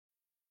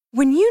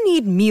When you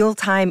need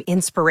mealtime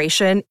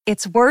inspiration,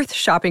 it's worth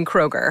shopping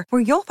Kroger,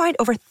 where you'll find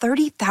over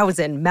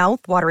 30,000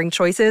 mouth-watering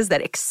choices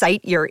that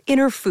excite your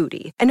inner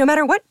foodie. And no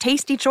matter what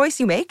tasty choice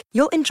you make,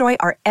 you'll enjoy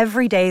our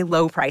everyday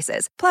low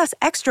prices, plus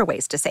extra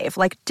ways to save,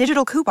 like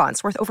digital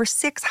coupons worth over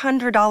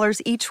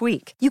 $600 each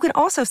week. You can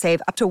also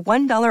save up to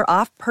 $1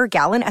 off per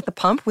gallon at the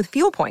pump with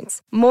fuel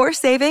points. More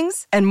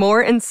savings and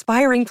more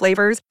inspiring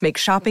flavors make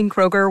shopping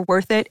Kroger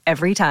worth it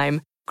every time.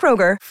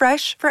 Kroger,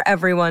 fresh for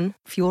everyone.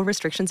 Fuel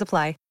restrictions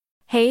apply.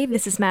 Hey,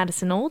 this is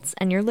Madison Olds,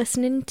 and you're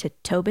listening to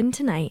Tobin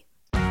Tonight.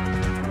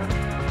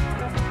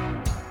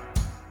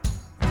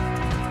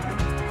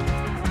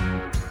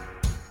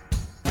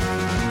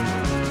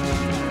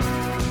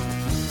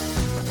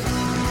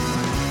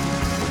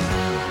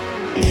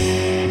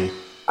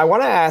 I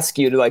want to ask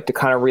you to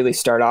kind of really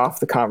start off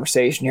the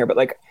conversation here, but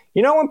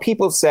when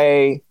people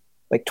say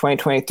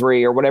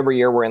 2023 or whatever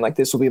year we're in,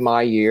 this will be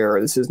my year,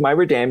 or this is my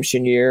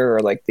redemption year,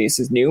 or this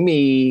is new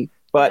me.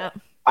 But yeah.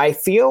 I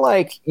feel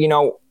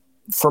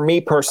for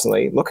me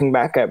personally, looking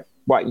back at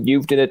what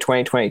you've did at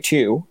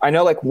 2022, I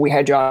know we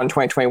had you on in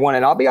 2021,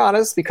 and I'll be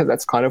honest, because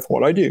that's kind of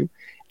what I do,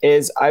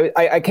 is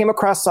I came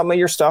across some of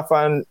your stuff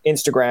on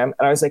Instagram, and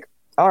I was like,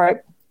 all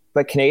right,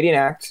 Canadian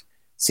act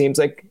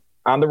seems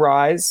on the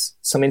rise,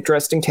 some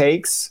interesting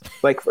takes,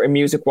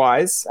 music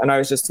wise. And I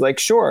was just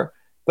sure.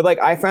 But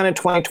I found in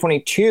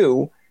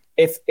 2022,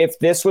 if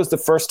this was the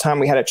first time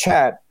we had a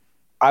chat,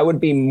 I would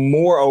be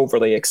more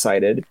overly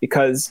excited,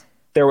 because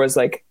there was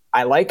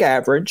I like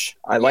Average.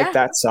 I like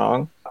that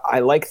song.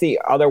 I like the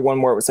other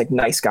one where it was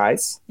Nice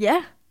Guys.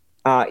 Yeah.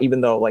 Even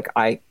though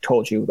I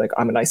told you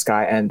I'm a nice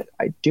guy and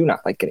I do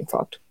not like getting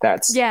fucked.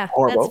 That's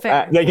horrible.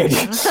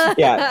 That's fair.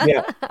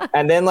 Yeah.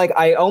 And then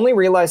I only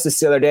realized this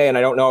the other day, and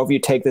I don't know if you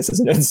take this as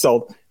an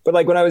insult, but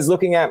when I was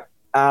looking at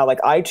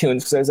iTunes,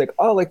 because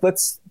I was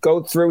let's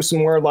go through some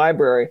more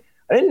library.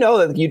 I didn't know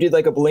that you did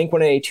a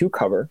Blink-182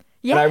 cover.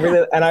 Yeah.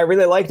 And I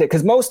really liked it,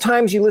 because most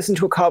times you listen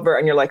to a cover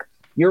and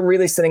you're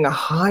really setting a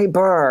high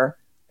bar,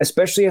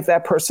 especially if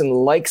that person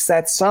likes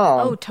that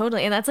song. Oh,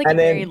 totally. And that's a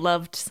very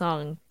loved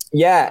song.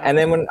 Yeah. And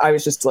then when I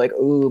was just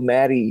ooh,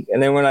 Maddie.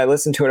 And then when I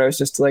listened to it, I was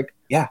just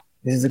yeah,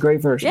 this is a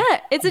great version.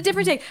 Yeah, it's a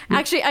different take.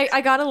 Actually,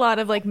 I got a lot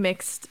of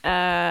mixed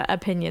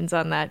opinions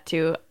on that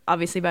too.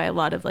 Obviously by a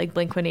lot of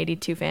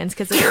Blink-182 fans,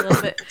 because it's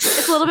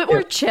a little bit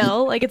more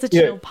chill. It's a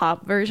chill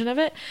pop version of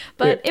it.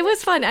 But it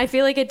was fun. I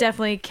feel it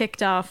definitely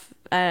kicked off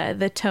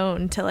the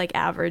tone to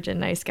Average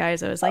and Nice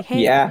Guys. I was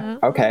hey,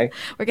 okay,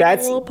 we're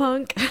getting a little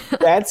punk.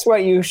 That's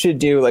what you should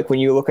do. When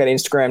you look at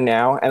Instagram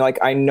now, and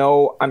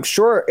I'm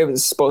sure it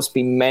was supposed to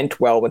be meant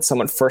well when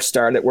someone first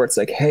started, where it's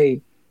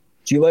hey,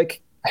 do you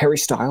like Harry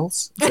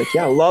Styles? It's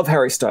yeah, I love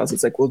Harry Styles.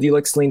 It's well, do you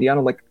like Celine Dion?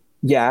 I'm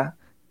yeah.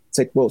 It's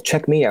well,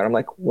 check me out. I'm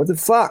what the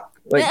fuck?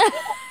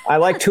 I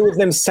like two of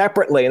them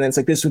separately, and then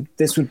it's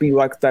this would be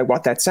what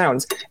that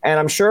sounds. And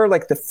I'm sure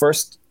the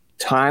first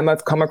time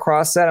I've come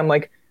across that, I'm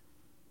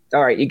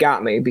all right, you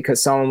got me,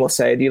 because someone will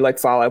say, do you like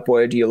Fall Out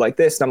Boy? Do you like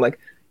this? And I'm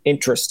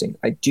interesting.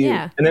 I do.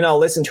 Yeah. And then I'll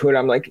listen to it.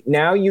 I'm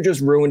now you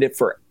just ruined it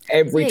for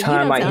every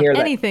time I hear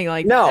that. Anything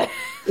that. No.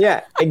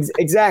 Yeah,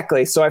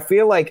 exactly. So I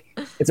feel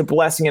it's a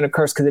blessing and a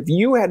curse, because if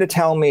you had to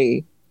tell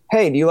me,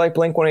 hey, do you like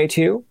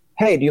Blink-182?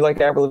 Hey, do you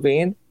like Avril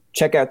Lavigne?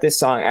 Check out this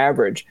song,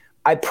 Average.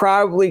 I'd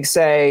probably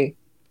say,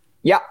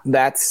 yeah,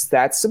 that's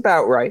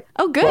about right.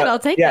 Oh, good. I'll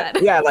take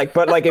that. Yeah,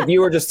 but if you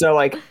were just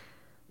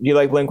do you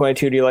like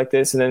Blink-182? Do you like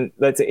this? And then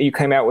let's say you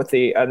came out with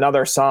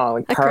another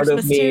song, Part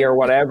of Me tune. Or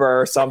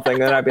whatever or something.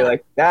 Then I'd be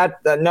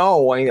that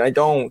no, I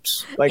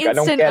don't. I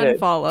don't get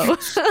unfollow.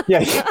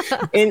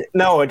 it.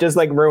 No, it just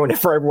ruined it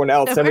for everyone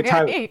else every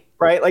time.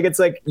 Right? It's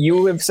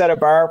you have set a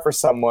bar for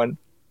someone,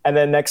 and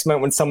then next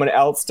month when someone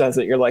else does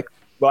it, you're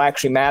well,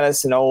 actually,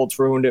 Madison Olds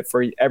ruined it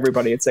for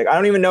everybody. It's I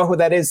don't even know who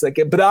that is,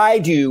 but I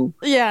do.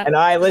 Yeah. And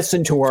I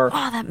listened to her,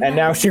 and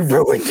now she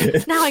ruined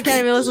it. Now I can't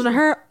even listen to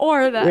her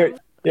or them.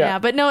 Yeah,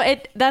 but no,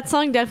 that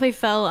song definitely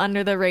fell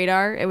under the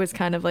radar. It was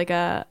kind of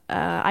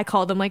I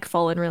call them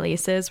fallen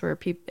releases, where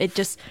it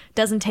just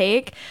doesn't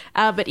take.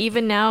 But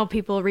even now,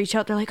 people reach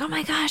out. They're oh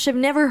my gosh, I've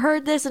never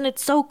heard this, and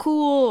it's so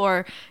cool.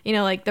 Or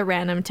the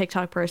random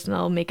TikTok person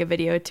will make a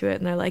video to it,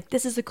 and they're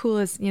this is the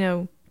coolest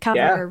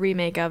cover or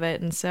remake of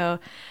it. And so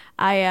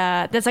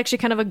that's actually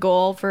kind of a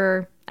goal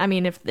for. I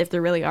mean, if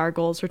there really are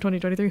goals for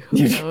 2023, who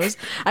knows?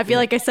 I feel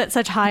I set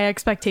such high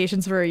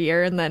expectations for a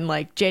year, and then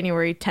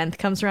January 10th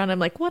comes around, I'm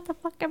what the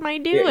fuck am I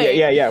doing?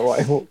 Yeah.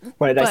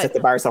 Why did I set the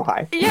bar so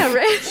high? Yeah,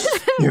 right.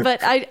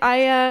 But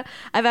I've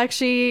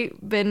actually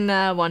been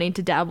wanting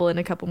to dabble in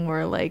a couple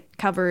more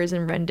covers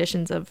and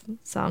renditions of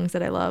songs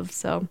that I love.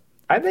 So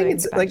I think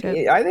it's I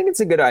think it's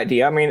a good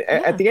idea. I mean,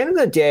 at the end of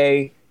the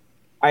day,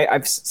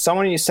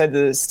 someone you said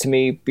this to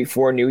me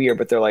before New Year,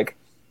 but they're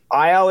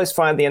I always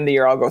find at the end of the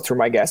year, I'll go through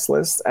my guest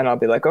list and I'll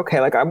be okay,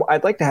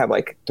 I'd like to have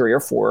 3 or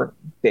 4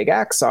 big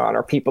acts on,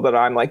 or people that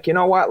I'm you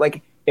know what,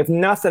 if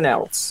nothing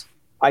else,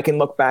 I can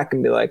look back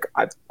and be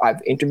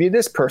I've interviewed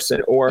this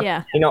person, or,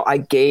 I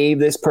gave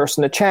this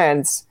person a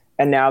chance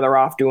and now they're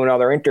off doing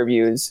other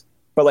interviews.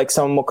 But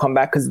someone will come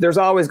back, because there's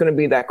always going to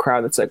be that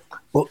crowd that's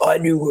well, I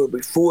knew her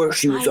before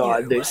she was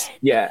on this.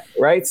 Yeah,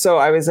 right? So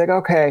I was like,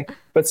 okay.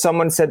 But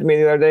someone said to me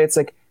the other day, it's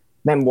like,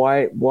 man,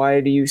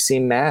 why do you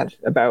seem mad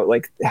about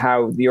like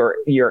how your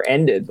year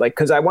ended? Like,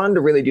 because I wanted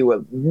to really do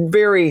a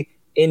very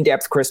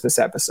in-depth Christmas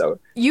episode.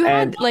 You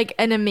had like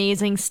an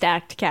amazing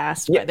stacked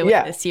cast by the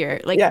way this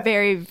year. Like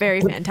very,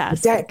 very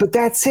fantastic. But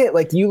that's it.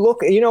 Like you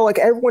look, like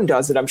everyone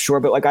does it, I'm sure.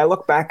 But like I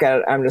look back at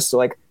it, I'm just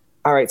like,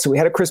 all right, so we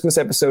had a Christmas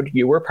episode.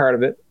 You were part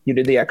of it. You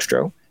did the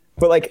extra.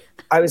 But like,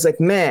 I was like,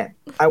 man,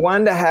 I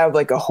wanted to have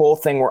like a whole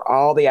thing where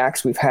all the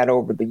acts we've had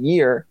over the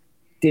year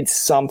did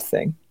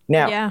something.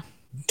 Now,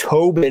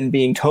 Tobin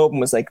being Tobin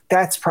was like,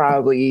 that's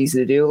probably easy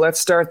to do. Let's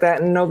start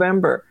that in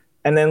November.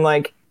 And then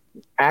like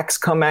acts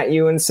come at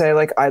you and say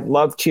like, I'd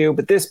love to,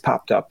 but this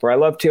popped up, or I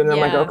love to. And then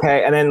I'm like,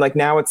 okay. And then like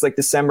now it's like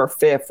December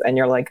 5th and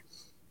you're like,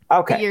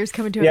 okay. The year's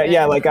coming to an end.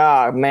 Yeah. Like,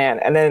 man.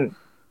 And then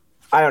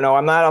I don't know.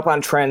 I'm not up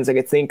on trends. Like,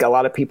 I think a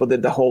lot of people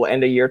did the whole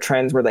end of year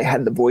trends where they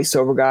had the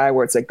voiceover guy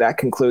where it's like that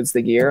concludes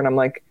the year. And I'm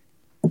like,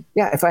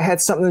 yeah, if I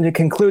had something to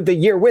conclude the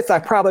year with, I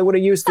probably would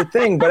have used the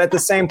thing. But at the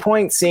same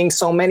point, seeing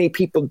so many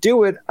people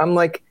do it, I'm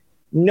like,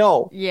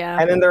 no. Yeah.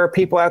 And then there are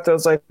people out there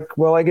that's like,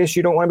 well, I guess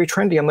you don't want to be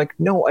trendy. I'm like,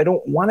 no, I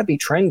don't want to be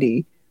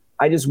trendy.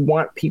 I just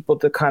want people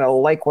to kind of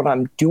like what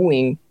I'm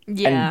doing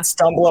and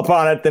stumble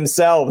upon it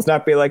themselves,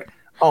 not be like,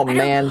 oh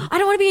man, I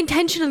don't want to be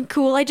intentionally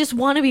cool. I just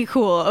want to be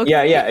cool. Okay?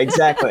 Yeah,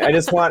 exactly. I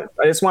just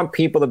want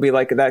people to be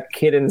like that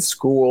kid in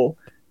school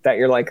that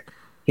you're like,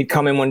 he'd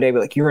come in one day, be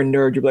like, you're a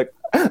nerd. You'd be like,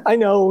 I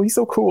know, he's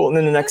so cool. And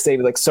then the next day,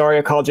 be like, sorry,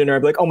 I called you a nerd. I'd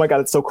be like, oh my God,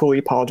 it's so cool. He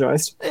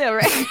apologized. Yeah,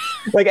 right.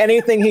 Like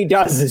anything he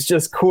does is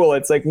just cool.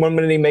 It's like one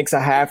minute he makes a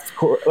half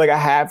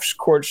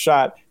court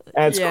shot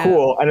and it's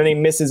cool. And then he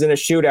misses in a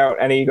shootout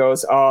and he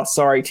goes, oh,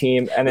 sorry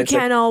team. And we it's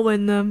can't all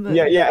win them.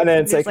 Yeah. And then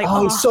it's like,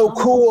 oh, he's so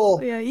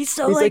cool. Yeah. He's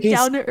so like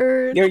down to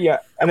earth. Yeah.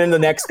 And then the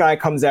next guy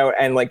comes out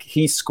and like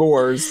he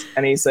scores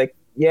and he's like,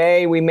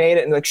 yay, we made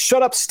it. And like,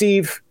 shut up,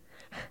 Steve.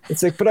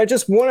 It's like, but I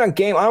just won a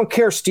game. I don't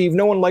care, Steve.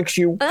 No one likes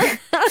you.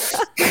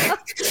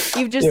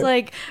 You've just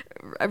like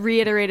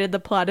reiterated the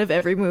plot of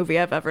every movie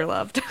I've ever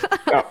loved.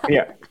 Oh,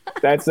 yeah,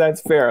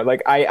 that's fair.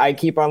 Like I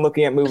keep on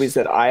looking at movies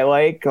that I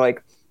like.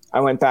 Like I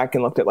went back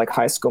and looked at like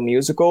High School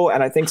Musical,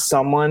 and I think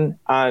someone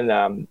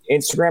on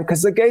Instagram,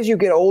 because like as you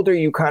get older,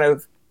 you kind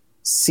of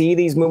see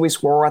these movies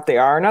for what they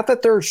are. Not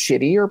that they're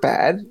shitty or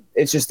bad.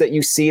 It's just that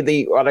you see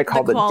what I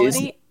call the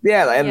Disney,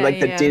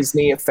 the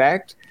Disney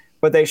effect.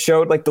 But they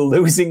showed like the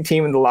losing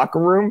team in the locker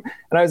room.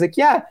 And I was like,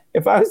 yeah,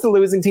 if I was the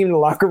losing team in the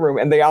locker room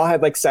and they all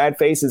had like sad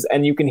faces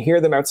and you can hear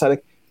them outside,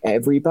 like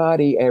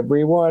everybody,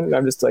 everyone. And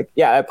I'm just like,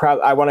 yeah,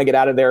 I want to get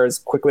out of there as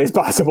quickly as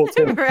possible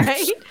too.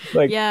 Right.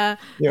 Like, yeah.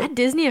 That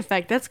Disney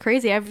effect. That's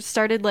crazy. I've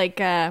started like,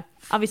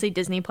 obviously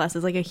Disney Plus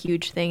is like a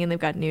huge thing and they've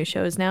got new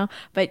shows now,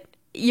 but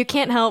you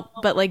can't help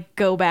but like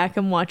go back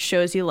and watch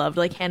shows you loved,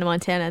 like Hannah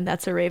Montana and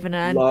That's a Raven.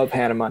 And love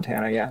Hannah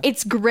Montana. Yeah.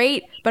 It's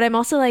great. But I'm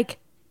also like,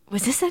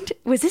 was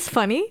this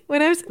funny?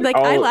 When I was like,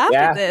 I laughed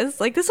at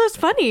this. Like, this was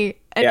funny.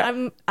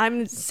 And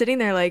I'm sitting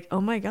there like, oh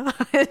my God,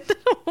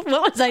 what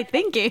was I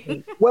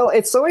thinking? Well,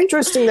 it's so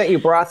interesting that you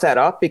brought that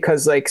up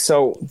because like,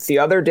 so the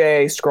other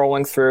day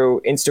scrolling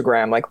through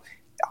Instagram, like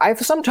I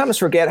sometimes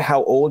forget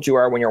how old you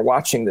are when you're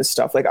watching this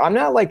stuff. Like, I'm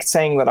not like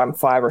saying that I'm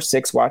 5 or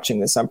 6 watching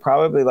this. I'm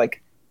probably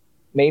like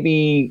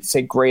maybe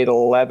say grade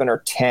 11 or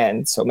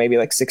 10. So maybe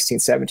like 16,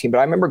 17. But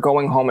I remember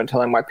going home and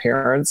telling my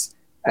parents,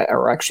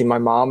 or actually my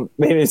mom,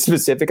 maybe it's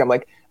specific. I'm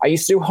like, I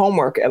used to do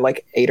homework at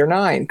like 8 or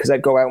 9 because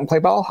I'd go out and play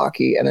ball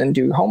hockey and then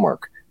do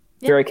homework.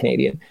 Very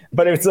Canadian.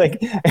 But it's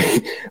like,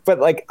 but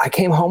like I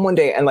came home one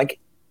day and like,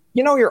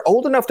 you're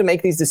old enough to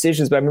make these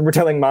decisions. But I remember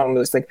telling mom, I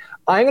was like,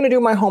 I'm going to do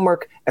my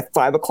homework at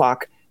 5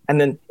 o'clock and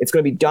then it's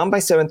going to be done by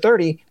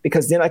 7:30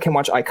 because then I can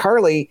watch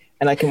iCarly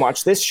and I can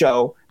watch this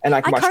show and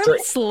I can watch iCarly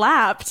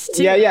slapped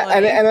too. Yeah.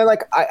 Like. And then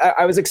like,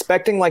 I was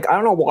expecting like, I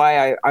don't know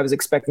why I was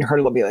expecting her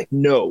to be like,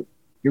 no,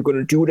 you're going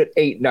to do it at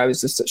 8. And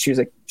she was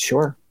like,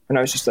 sure. And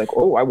I was just like,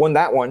 oh, I won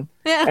that one.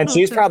 Yeah. And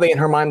she's probably in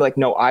her mind like,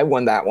 no, I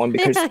won that one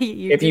because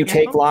if you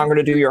take longer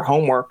to do your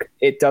homework,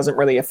 it doesn't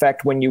really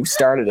affect when you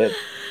started it.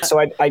 So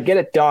I get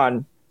it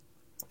done.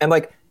 And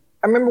like,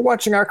 I remember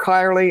watching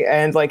iCarly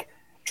and like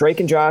Drake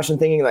and Josh and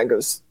thinking that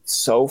goes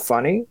so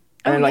funny.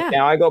 And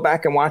now I go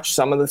back and watch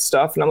some of the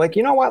stuff and I'm like,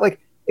 you know what? Like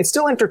it's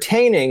still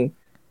entertaining,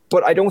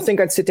 but I don't think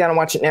I'd sit down and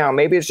watch it now.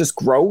 Maybe it's just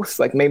growth.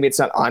 Like maybe it's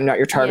not, I'm not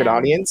your target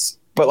audience,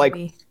 but like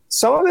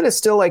some of it is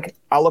still like,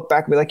 I'll look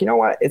back and be like, you know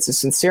what? It's a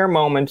sincere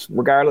moment,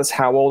 regardless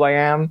how old I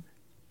am.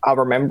 I'll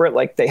remember it.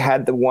 Like they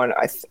had the one,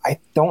 I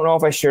don't know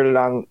if I shared it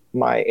on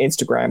my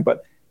Instagram,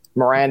 but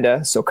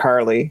Miranda, so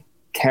Carly,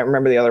 can't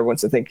remember the other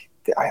ones.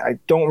 I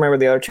don't remember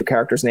the other 2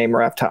 characters' name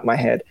right off the top of my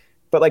head.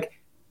 But like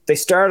they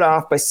started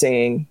off by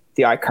singing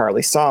the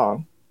iCarly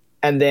song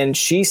and then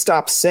she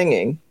stops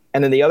singing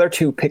and then the other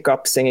 2 pick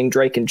up singing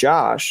Drake and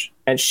Josh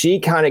and she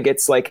kind of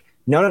gets like,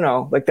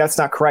 no, like that's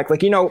not correct.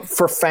 Like,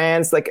 for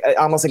fans, like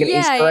almost like an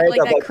Easter egg like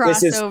of that like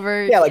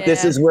crossover.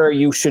 This is where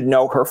you should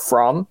know her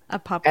from.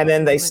 And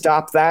then they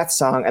stop that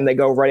song and they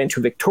go right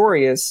into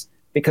Victorious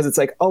because it's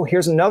like, oh,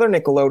 here's another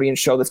Nickelodeon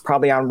show that's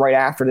probably on right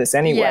after this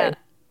anyway.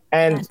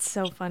 And that's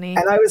so funny.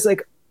 And I was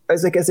like,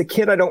 as a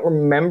kid, I don't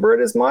remember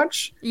it as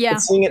much. Yeah.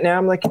 But seeing it now,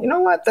 I'm like, you know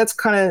what? It's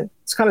kind of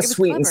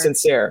sweet clever. and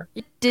sincere.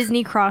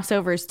 Disney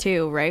crossovers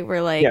too, right?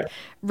 Where like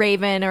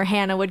Raven or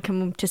Hannah would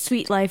come to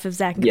Sweet Life of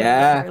Zack and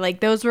Cody. Like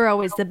those were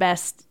always the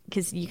best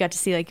because you got to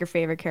see like your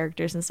favorite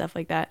characters and stuff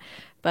like that.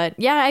 But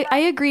yeah, I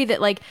agree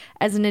that like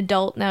as an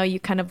adult now, you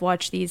kind of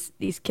watch these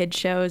kid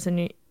shows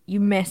and you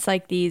miss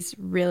like these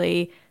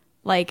really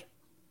like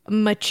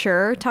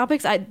mature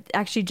topics. I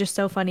actually just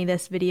so funny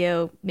this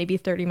video maybe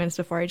 30 minutes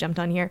before I jumped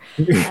on here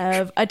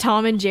of a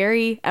Tom and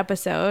Jerry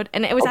episode,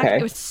 and it was actually,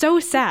 it was so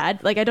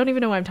sad. Like I don't even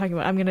know what I'm talking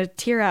about. I'm gonna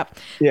tear up.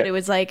 But it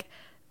was like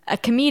a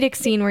comedic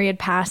scene where he had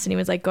passed and he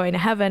was like going to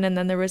heaven, and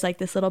then there was like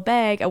this little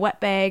bag, a wet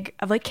bag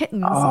of like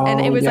kittens, and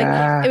it was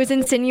like it was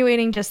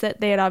insinuating just that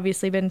they had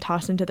obviously been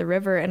tossed into the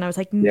river, and I was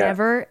like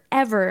never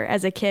ever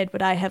as a kid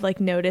would I have like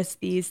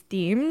noticed these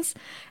themes.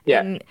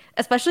 And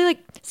especially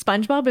like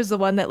SpongeBob is the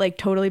one that like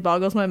totally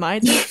boggles my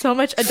mind. There's so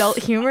much adult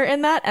humor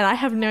in that, and I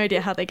have no idea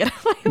how they get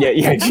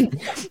away.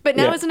 But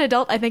now as an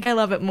adult, I think I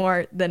love it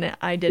more than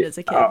I did as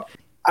a kid.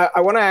 I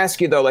want to ask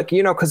you though, like,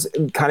 you know, because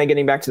kind of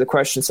getting back to the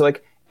question, so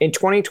like in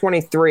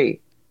 2023,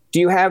 do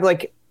you have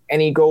like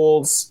any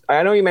goals?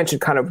 I know you mentioned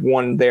kind of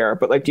one there,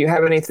 but like, do you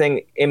have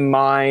anything in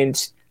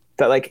mind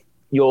that like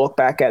you'll look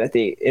back at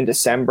in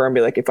December and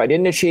be like, if I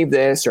didn't achieve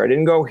this or I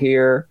didn't go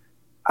here,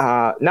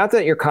 not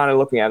that you're kind of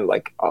looking at it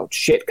like, oh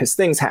shit, because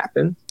things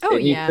happen.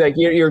 Like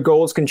your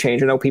goals can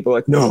change. I know people are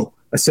like, no,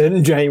 I said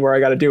in January I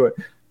got to do it.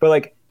 But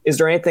like, is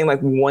there anything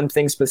like one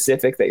thing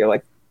specific that you're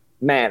like,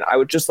 man, I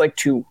would just like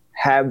to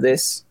have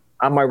this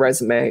on my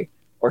resume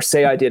or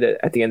say I did it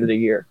at the end of the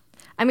year?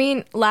 I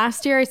mean,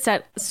 last year I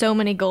set so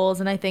many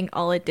goals and I think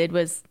all it did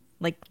was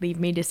like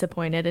leave me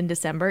disappointed in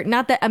December.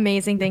 Not that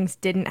amazing things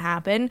didn't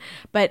happen,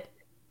 but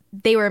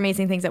they were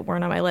amazing things that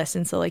weren't on my list.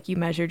 And so like you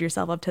measured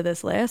yourself up to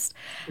this list.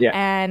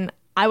 And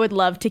I would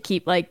love to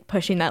keep like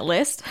pushing that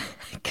list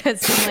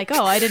because I'm like,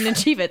 oh, I didn't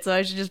achieve it, so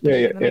I should just push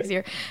it the next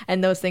year.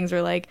 And those things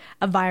were like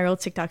a viral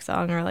TikTok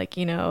song or like,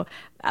 you know,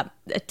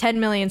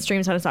 10 million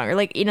streams on a song or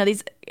like, you know,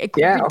 these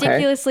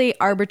ridiculously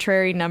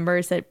arbitrary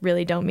numbers that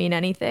really don't mean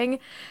anything.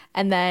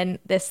 And then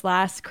this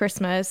last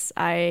Christmas,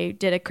 I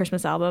did a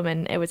Christmas album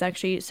and it was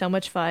actually so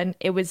much fun.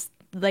 It was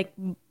like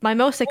my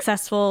most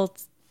successful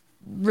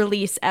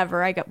release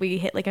ever. We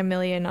hit like 1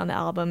 million on the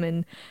album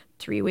in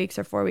 3 weeks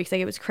or 4 weeks.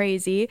 Like it was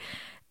crazy.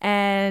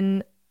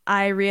 And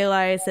I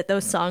realized that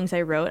those songs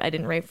I wrote, I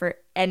didn't write for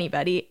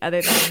anybody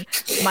other than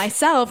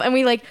myself. And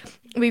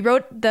we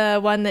wrote the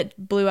one that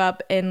blew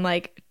up in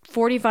like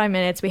 45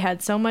 minutes. We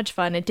had so much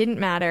fun. It didn't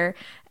matter.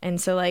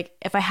 And so like,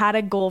 if I had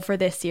a goal for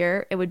this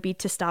year, it would be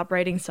to stop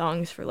writing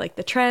songs for like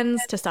the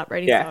trends, to stop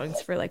writing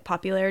songs for like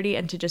popularity,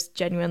 and to just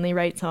genuinely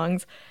write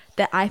songs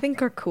that I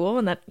think are cool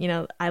and that, you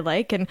know, I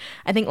like. And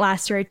I think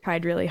last year I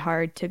tried really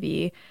hard to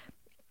be,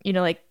 you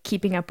know, like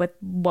keeping up with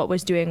what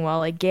was doing well.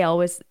 Like Gail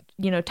was,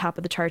 you know, top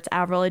of the charts.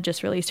 Avril had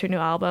just released her new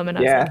album and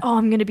I was like, oh,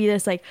 I'm gonna be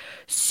this like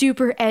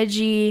super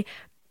edgy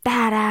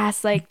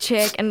badass like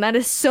chick, and that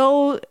is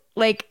so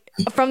like,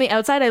 from the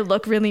outside I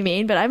look really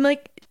mean, but I'm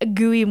like a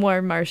gooey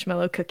more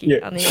marshmallow cookie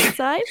on the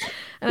inside,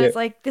 and it's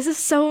like, this is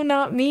so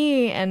not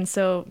me. And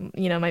so,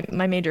 you know,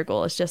 my major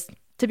goal is just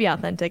to be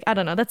authentic. I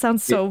don't know, that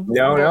sounds so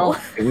no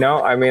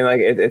I mean, like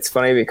it's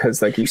funny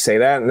because like you say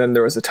that, and then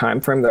there was a time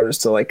frame that was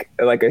still like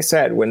I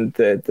said, when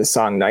the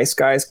song Nice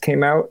Guys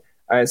came out,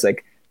 I was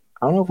like,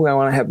 I don't know if I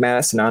want to have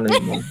Madison on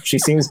anymore. She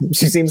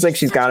seems like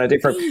she's got a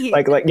different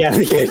like like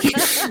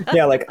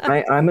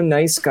I'm a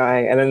nice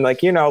guy. And then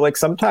like, you know, like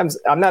sometimes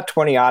I'm not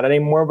 20 odd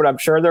anymore, but I'm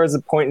sure there was a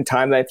point in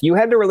time that if you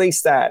had to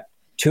release that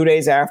 2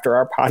 days after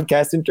our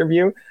podcast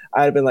interview,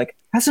 I'd have been like,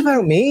 that's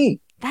about me.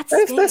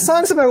 That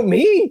song's about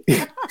me.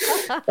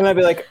 And I'd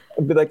be like,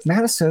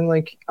 Madison,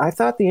 like I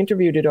thought the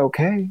interview did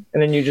okay.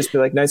 And then you just be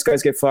like, Nice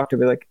Guys Get Fucked. I'd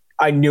be like,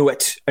 I knew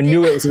it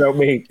was about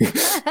me.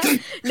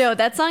 No,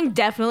 that song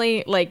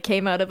definitely like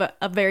came out of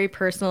a very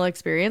personal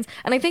experience.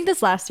 And I think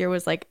this last year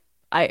was like,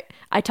 I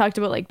talked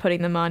about like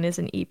putting them on as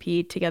an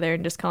EP together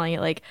and just calling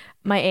it like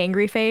my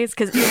angry phase.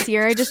 Because this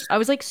year I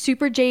was like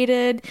super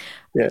jaded.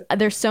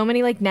 There's so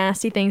many like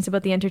nasty things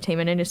about the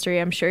entertainment industry.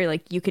 I'm sure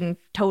like you can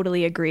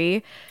totally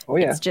agree. Oh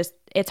yeah.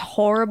 It's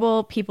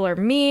horrible. People are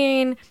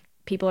mean.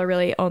 People are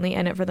really only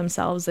in it for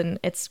themselves, and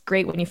it's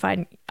great when you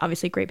find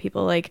obviously great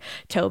people like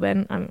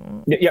Tobin.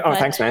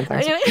 Thanks, man.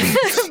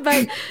 Thanks.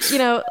 But you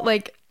know,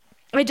 like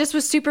I just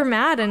was super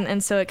mad,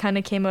 and so it kind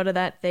of came out of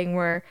that thing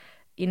where,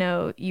 you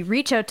know, you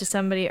reach out to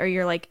somebody or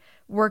you're like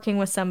working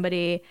with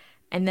somebody,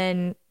 and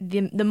then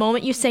the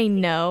moment you say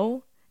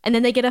no, and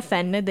then they get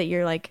offended that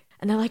you're like,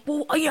 and they're like,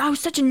 well, I was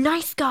such a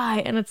nice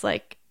guy, and it's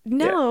like,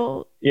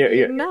 no,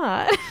 you're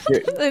not.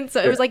 And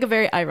so it was like a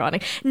very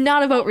ironic,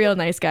 not about real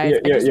nice guys.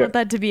 I just want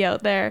that to be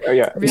out there.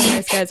 Real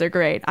nice guys are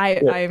great.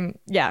 I'm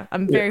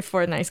very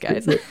for nice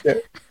guys.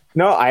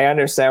 No, I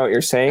understand what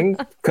you're saying,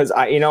 because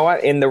you know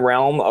what, in the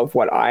realm of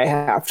what I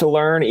have to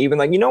learn, even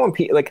like, you know,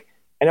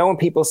 I know when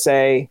people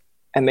say,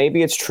 and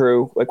maybe it's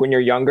true, like when you're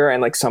younger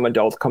and like some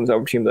adult comes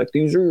over to you and be like,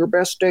 these are your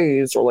best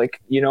days, or like,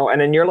 you know, and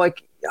then you're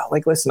like,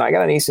 like, listen, I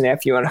got a niece and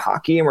nephew on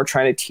hockey and we're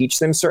trying to teach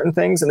them certain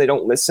things and they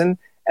don't listen.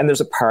 And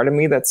there's a part of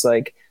me that's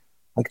like,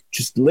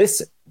 just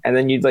listen. And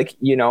then you'd like,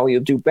 you'll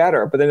do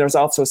better. But then there's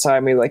also a side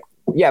of me like,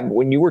 yeah, but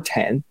when you were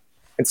 10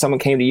 and someone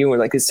came to you and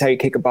like, this is how you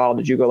kick a ball.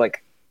 Did you go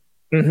like,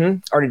 mm-hmm?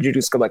 Or did you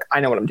just go like, I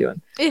know what I'm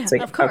doing? Yeah, it's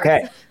like, of course.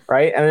 Okay.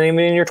 Right. And then even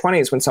in your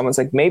 20s, when someone's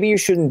like, maybe you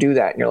shouldn't do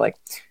that. And you're like,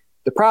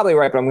 they're probably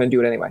right, but I'm going to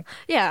do it anyway.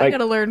 Yeah. Like, I got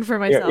to learn for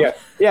myself.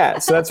 Yeah.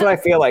 So that's what I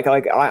feel like.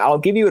 Like, I'll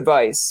give you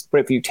advice,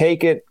 but if you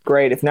take it,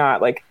 great. If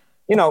not, like,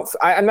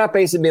 I'm not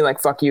basically being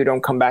like, fuck you,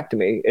 don't come back to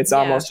me. It's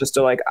almost just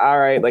to like, all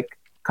right, like,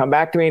 come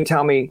back to me and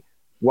tell me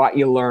what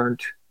you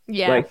learned.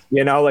 Yeah. Like,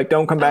 like,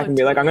 don't come back and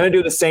be like, I'm going to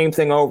do the same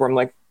thing over. I'm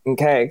like,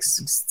 okay,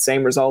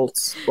 same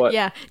results. But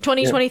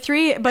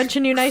 2023, a bunch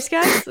of new nice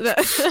guys.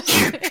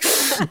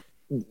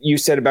 You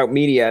said about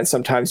media, and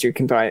sometimes you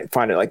can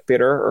find it like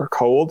bitter or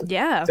cold.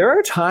 Yeah. There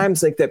are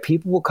times like that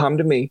people will come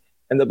to me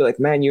and they'll be like,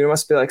 man, you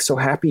must be like so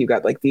happy you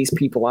got like these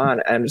people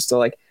on. And I'm just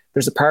like,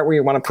 there's a part where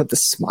you want to put the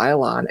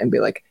smile on and be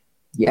like,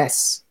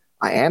 yes,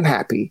 I am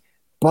happy.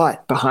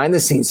 But behind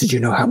the scenes, do you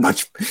know how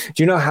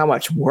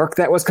much work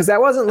that was? Because that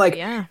wasn't like,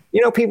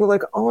 people are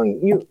like, oh,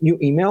 you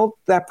emailed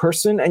that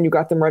person and you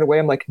got them right away.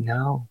 I'm like,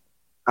 no,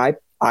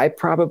 I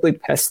probably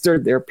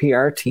pestered their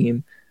PR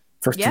team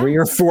for 3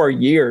 or 4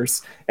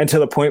 years, and to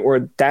the point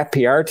where that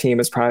PR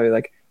team is probably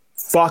like,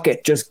 fuck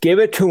it, just give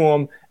it to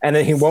him. And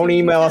then he won't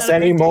email us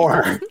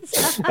anymore.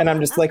 And I'm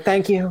just like,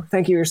 thank you.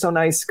 You're so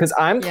nice. Cause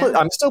I'm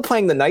still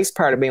playing the nice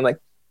part of being like,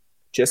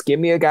 just give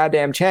me a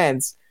goddamn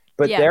chance.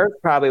 But they're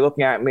probably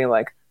looking at me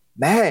like,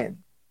 man,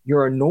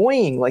 you're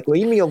annoying. Like,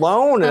 leave me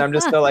alone. And I'm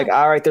just like,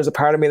 all right, there's a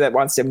part of me that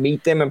wants to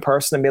meet them in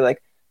person and be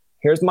like,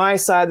 here's my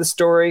side of the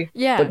story.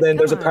 Yeah. But then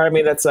there's a part of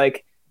me that's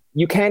like,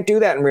 you can't do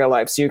that in real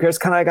life. So you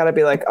just kind of got to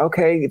be like,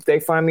 okay, if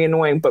they find me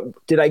annoying, but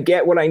did I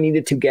get what I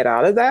needed to get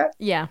out of that?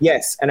 Yeah.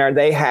 Yes. And are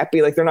they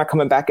happy? Like, they're not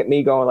coming back at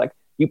me going like,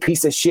 you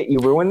piece of shit, you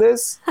ruined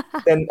this.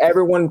 Then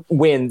everyone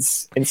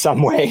wins in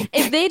some way.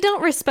 If they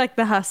don't respect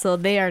the hustle,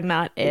 they are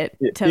not it.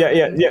 I'm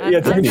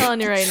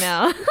telling you right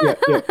now.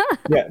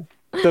 Yeah.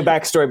 The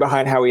backstory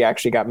behind how we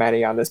actually got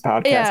Maddie on this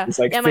podcast is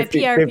like, my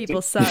PR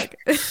people suck.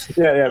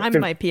 I'm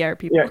my PR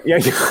people.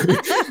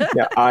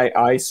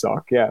 I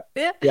suck.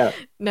 Yeah.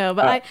 No,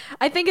 but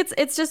I think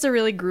it's just a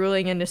really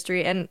grueling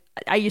industry, and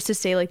I used to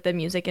say like the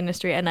music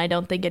industry, and I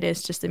don't think it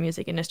is just the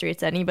music industry.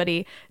 It's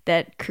anybody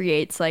that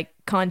creates like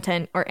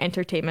content or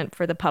entertainment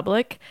for the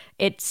public.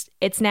 It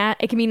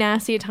can be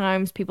nasty at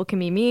times. People can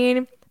be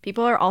mean.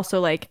 People are also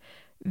like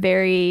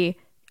very,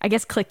 I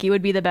guess cliquey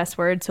would be the best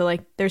word. So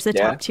like there's the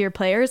top tier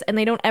players and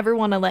they don't ever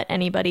want to let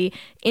anybody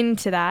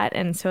into that.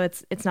 And so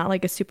it's not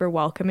like a super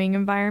welcoming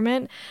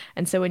environment.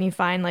 And so when you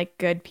find like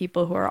good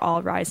people who are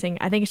all rising,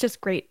 I think it's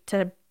just great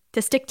to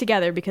stick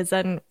together, because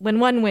then when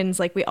one wins,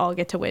 like we all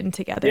get to win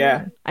together.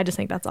 Yeah. I just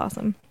think that's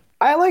awesome.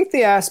 I like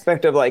the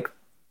aspect of like,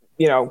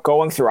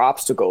 going through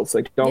obstacles.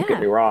 Like, don't get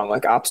me wrong,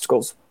 like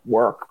obstacles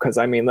work. Cause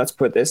I mean, let's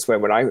put it this way.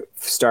 When I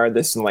started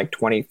this in like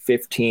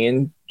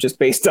 2015, just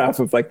based off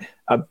of like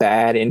a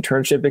bad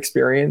internship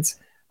experience,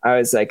 I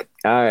was like,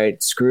 all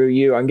right, screw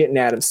you. I'm getting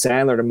Adam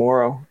Sandler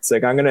tomorrow. It's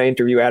like, I'm going to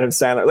interview Adam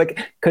Sandler. Like,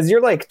 cause you're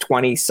like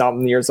 20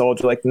 something years old.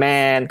 You're like,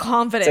 man,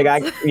 confidence. It's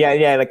like,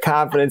 the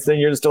confidence. Then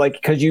you're just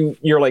like, cause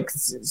you're like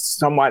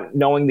somewhat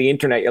knowing the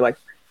internet. You're like,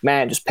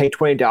 man, just pay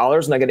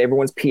 $20 and I get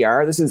everyone's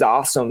PR. This is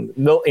awesome.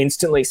 They'll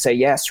instantly say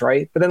yes.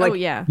 Right. But then like,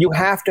 you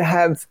have to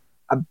have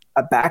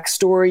a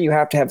backstory. You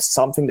have to have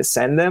something to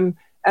send them.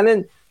 And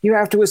then you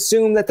have to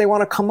assume that they want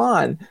to come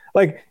on.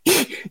 Like,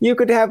 you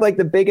could have like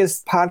the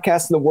biggest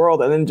podcast in the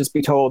world and then just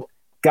be told,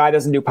 guy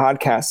doesn't do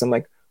podcasts. I'm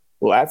like,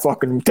 well,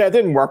 that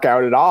didn't work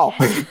out at all.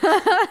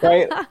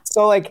 Right.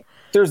 So like,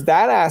 there's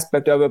that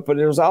aspect of it, but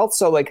there's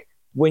also like,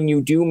 when you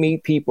do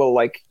meet people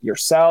like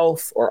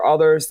yourself or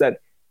others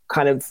that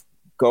kind of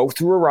go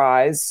through a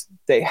rise,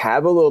 they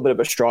have a little bit of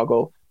a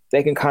struggle,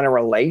 they can kind of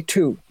relate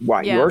to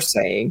what you're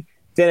saying,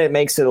 then it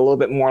makes it a little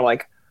bit more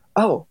like,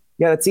 oh,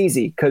 yeah, that's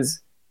easy. Because,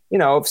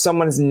 if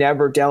someone's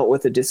never dealt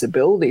with a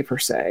disability per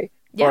se,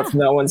 or if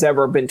no one's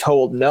ever been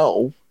told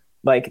no,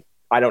 like,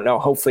 I don't know,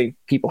 hopefully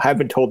people have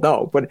been told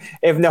no, but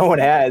if no one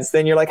has,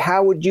 then you're like,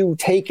 how would you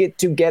take it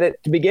to get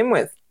it to begin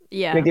with?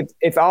 Yeah. Like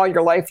if all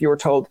your life you were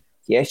told,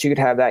 yes, you could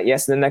have that,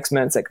 yes, and the next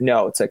minute it's like,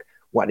 no, it's like,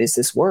 what is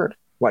this word?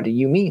 What do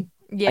you mean?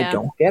 Yeah. I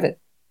don't get it.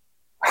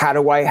 How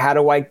do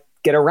I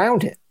get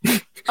around it?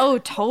 Oh,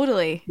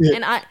 totally. Yeah.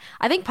 And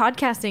I think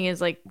podcasting is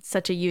like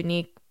such a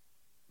unique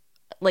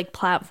like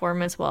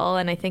platform as well.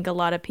 And I think a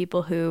lot of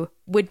people who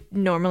would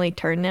normally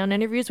turn down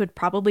interviews would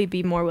probably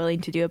be more willing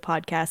to do a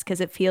podcast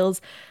because it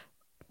feels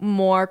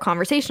more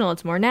conversational.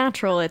 It's more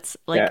natural. It's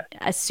like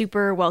a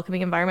super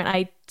welcoming environment.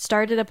 I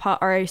started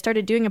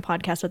doing a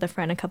podcast with a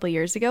friend a couple of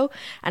years ago,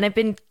 and I've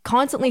been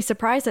constantly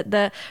surprised at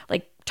the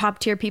like top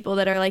tier people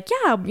that are like,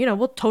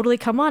 we'll totally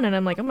come on. And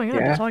I'm like, oh my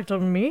God, talk to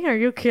me? Are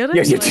you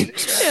kidding?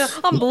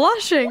 I'm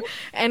blushing.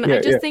 And I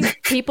just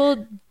think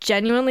people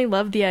genuinely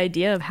love the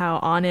idea of how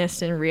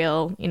honest and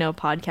real,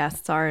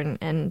 podcasts are,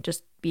 and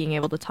just being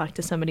able to talk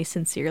to somebody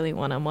sincerely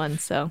one-on-one.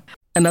 So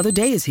Another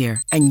day is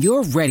here, and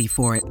you're ready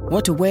for it.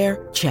 What to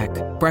wear? Check.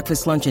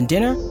 Breakfast, lunch, and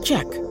dinner?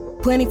 Check.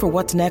 Planning for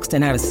what's next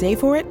and how to save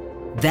for it?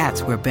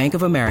 That's where Bank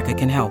of America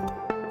can help.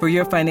 For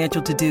your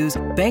financial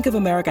to-dos, Bank of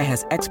America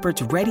has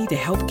experts ready to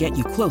help get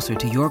you closer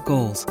to your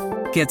goals.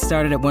 Get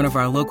started at one of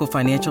our local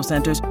financial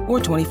centers or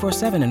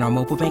 24/7 in our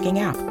mobile banking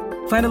app.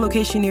 Find a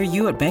location near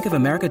you at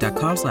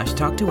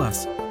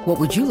bankofamerica.com/talktous. What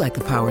would you like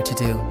the power to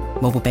do?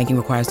 Mobile banking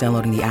requires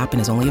downloading the app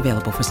and is only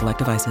available for select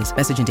devices.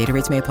 Message and data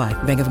rates may apply.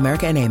 Bank of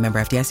America N.A., member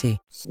FDIC.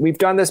 We've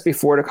done this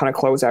before to kind of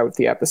close out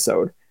the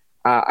episode.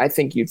 I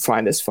think you'd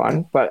find this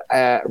fun, but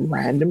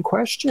random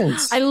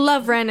questions. I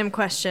love random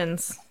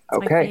questions.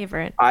 It's my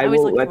favorite. I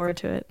always look forward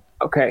to it.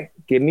 Okay,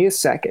 give me a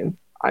second.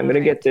 I'm going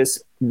to get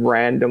this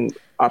random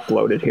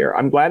uploaded here.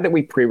 I'm glad that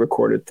we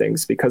pre-recorded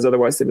things because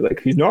otherwise they'd be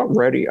like, he's not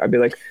ready. I'd be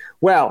like,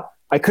 well,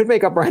 I could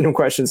make up random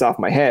questions off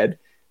my head,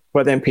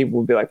 but then people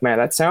would be like, man,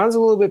 that sounds a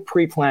little bit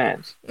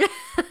pre-planned.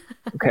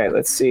 Okay,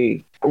 let's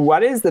see.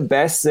 What is the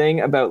best thing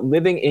about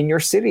living in your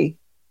city?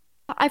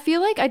 I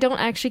feel like I don't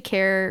actually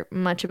care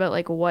much about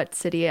like what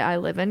city I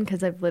live in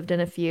because I've lived in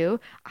a few.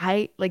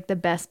 I like the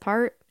best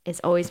part is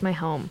always my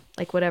home,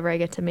 like whatever I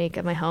get to make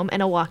at my home,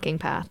 and a walking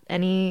path.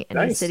 Any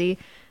city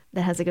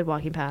that has a good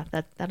walking path,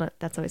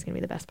 that's always gonna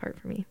be the best part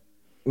for me.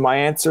 My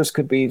answers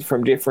could be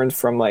different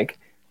from like,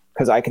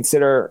 because I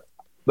consider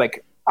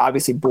like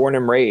obviously born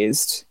and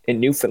raised in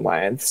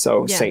Newfoundland,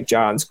 so St.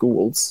 John's,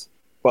 Goulds,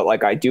 but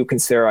like I do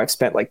consider I've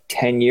spent like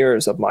 10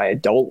 years of my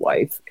adult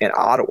life in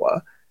Ottawa.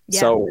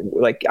 So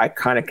like I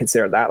kind of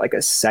consider that like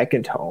a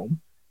second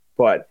home,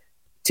 but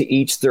to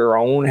each their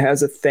own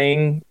has a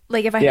thing.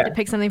 Like if I had to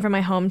pick something from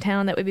my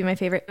hometown that would be my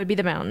favorite, it would be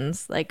the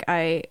mountains. Like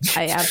I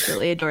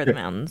absolutely adore the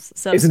mountains.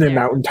 So isn't it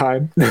mountain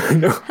time? No,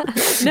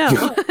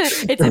 no,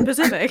 it's in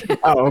Pacific.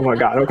 Oh my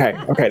God.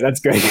 Okay, that's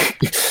good.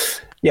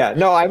 Yeah,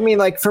 no, I mean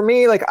like for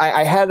me, like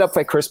I had it up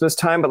at Christmas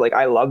time, but like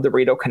I love the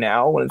Rideau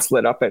Canal when it's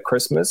lit up at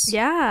Christmas.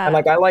 Yeah, and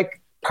like I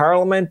like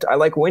Parliament, I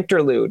like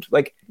Winterlude,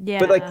 like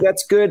but like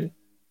that's good.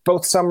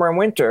 Both summer and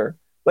winter.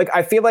 Like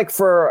I feel like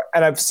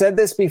and I've said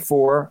this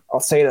before, I'll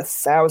say it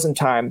 1,000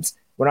 times.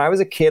 When I was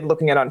a kid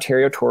looking at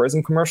Ontario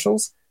tourism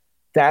commercials,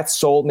 that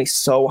sold me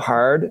so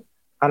hard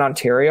on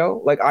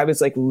Ontario. Like I was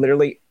like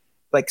literally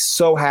like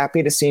so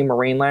happy to see a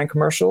Marineland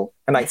commercial,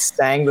 and I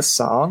sang the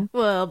song.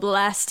 We'll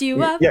blast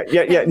you up. Yeah.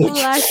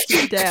 Blast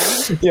you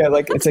down. Yeah,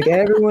 like it's like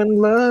everyone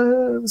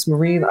loves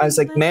Marine. I was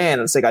like, man,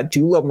 it's like I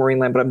do love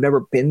Marineland, but I've never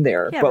been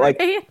there. Yeah, but like,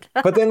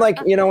 but then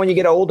like when you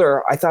get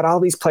older, I thought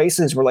all these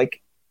places were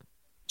like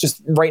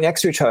just right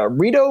next to each other.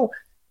 Rideau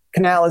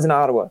Canal is in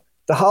Ottawa.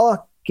 The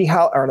Hockey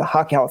Hall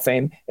of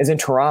Fame is in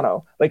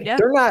Toronto. Like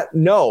they're not.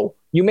 No,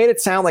 you made it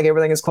sound like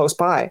everything is close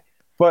by.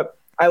 But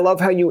I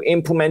love how you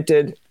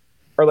implemented,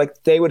 or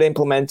like they would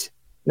implement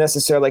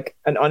necessarily like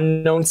an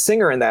unknown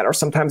singer in that, or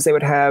sometimes they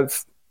would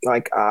have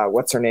like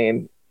what's her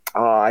name?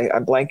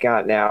 I'm blanking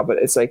on it now, but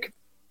it's like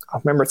I'll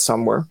remember it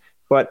somewhere.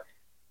 But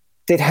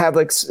they'd have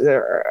like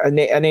a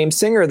named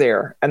singer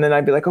there, and then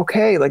I'd be like,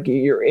 okay, like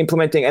you're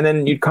implementing, and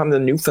then you'd come to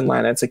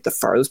Newfoundland, and it's like the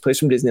farthest place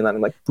from Disneyland.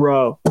 I'm like,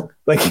 bro,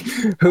 like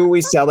who are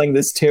we selling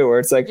this to? Or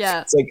it's like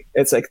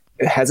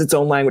it has its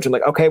own language. I'm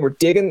like, okay, we're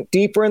digging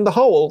deeper in the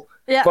hole.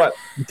 Yeah. But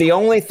the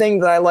only thing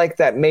that I like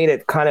that made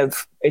it kind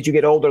of as you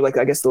get older, like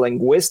I guess the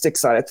linguistic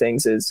side of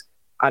things is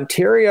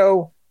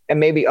Ontario and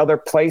maybe other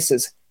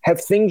places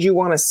have things you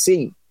want to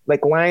see,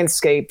 like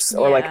landscapes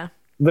or like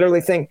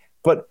literally thing.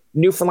 But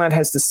Newfoundland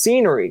has the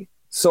scenery.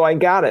 So I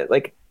got it.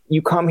 Like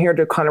you come here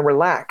to kind of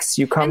relax.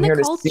 You come here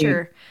to see.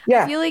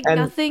 Yeah, I feel like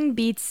nothing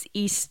beats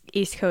East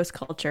Coast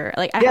culture.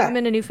 Like I haven't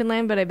been to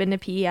Newfoundland, but I've been to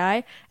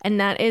PEI, and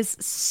that is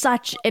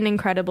such an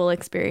incredible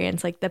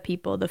experience. Like the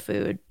people, the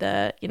food,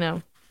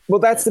 Well,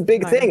 that's the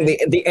big thing.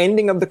 The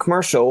ending of the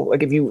commercial.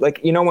 Like if you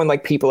when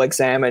like people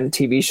examine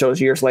TV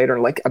shows years later,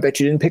 and like I bet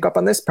you didn't pick up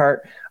on this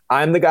part.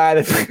 I'm the guy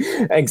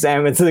that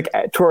examines like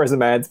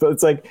tourism ads, but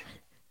it's like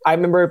I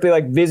remember it be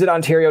like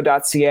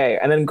visitontario.ca,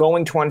 and then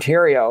going to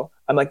Ontario.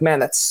 I'm like, man,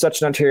 that's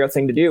such an Ontario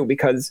thing to do,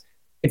 because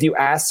if you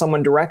ask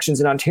someone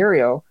directions in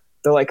Ontario,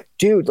 they're like,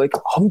 dude, like,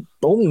 oh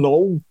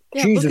no,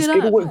 Jesus,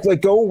 get away,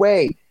 like, go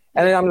away.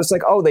 And then I'm just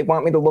like, oh, they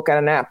want me to look at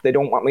an app. They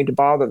don't want me to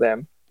bother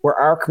them. Where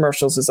our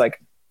commercials is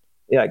like,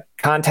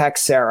 contact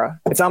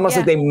Sarah. It's almost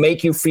like they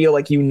make you feel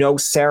like you know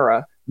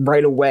Sarah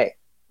right away.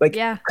 Like,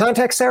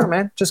 contact Sarah,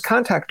 man. Just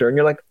contact her. And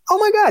you're like, oh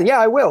my God, yeah,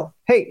 I will.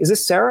 Hey, is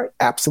this Sarah?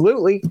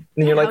 Absolutely.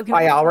 And you're like,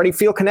 I already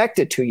feel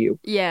connected to you.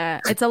 Yeah,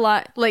 it's a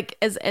lot. Like,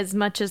 as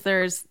much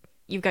as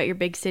you've got your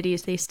big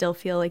cities, they still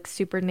feel like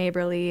super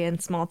neighborly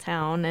and small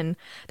town. And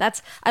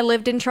I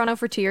lived in Toronto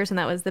for 2 years, and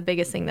that was the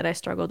biggest thing that I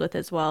struggled with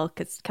as well.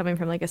 Because coming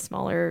from like a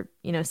smaller,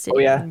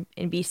 city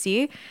in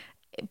BC,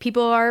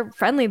 people are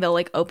friendly. They'll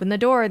like open the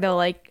door. They'll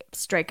like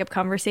strike up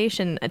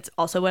conversation. It's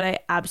also what I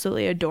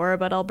absolutely adore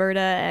about Alberta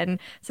and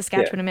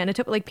Saskatchewan and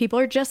Manitoba. Like people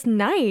are just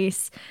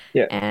nice.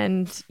 Yeah.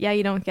 And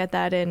you don't get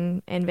that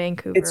in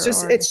Vancouver. It's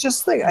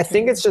just like, I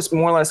think it's just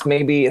more or less,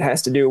 maybe it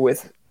has to do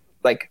with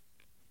like,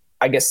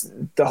 I guess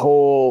the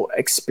whole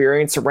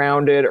experience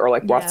around it, or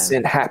like what's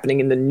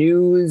happening in the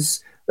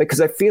news. Like, cause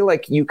I feel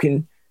like you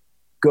can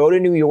go to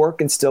New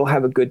York and still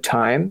have a good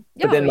time.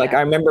 But then like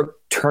I remember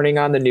turning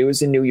on the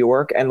news in New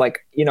York and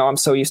like, you know, I'm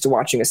so used to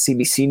watching a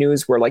CBC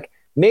News where like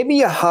maybe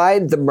you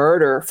hide the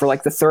murder for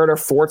like the third or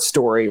fourth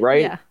story,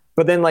 right? Yeah.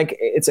 But then like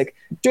it's like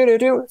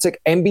it's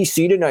like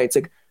NBC tonight. It's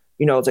like,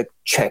 you know, it's like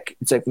check.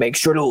 It's like make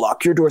sure to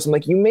lock your doors. I'm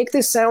like, you make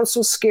this sound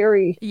so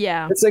scary.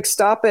 Yeah. It's like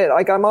stop it.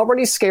 Like I'm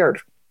already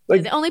scared.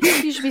 Like the only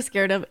place you should be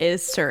scared of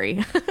is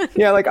Surrey.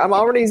 Yeah, like I'm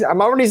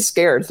already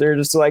scared. They're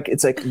just like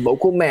it's like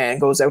local man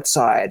goes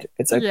outside.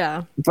 It's like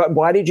but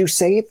why did you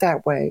say it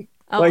that way?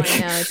 Oh, like, I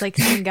know. It's like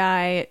some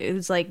guy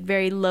who's like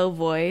very low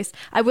voice.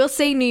 I will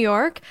say New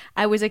York,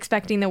 I was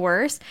expecting the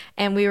worst.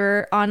 And we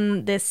were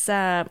on this,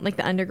 like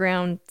the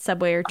underground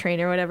subway or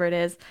train or whatever it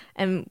is.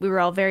 And we were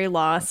all very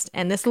lost.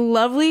 And this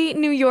lovely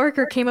New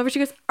Yorker came over. She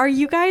goes, "Are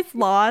you guys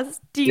lost?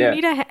 Do you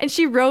need a..." And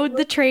she rode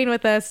the train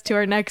with us to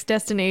our next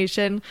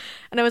destination.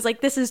 And I was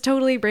like, this is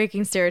totally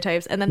breaking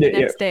stereotypes. And then the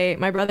next day,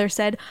 my brother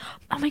said,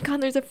 "Oh my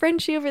God, there's a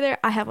Frenchie over there.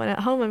 I have one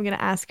at home. I'm going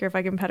to ask her if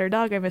I can pet her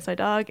dog. I miss my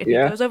dog." And he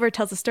goes over,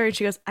 tells the story. And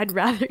she goes, "I'd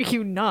rather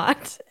you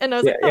not." And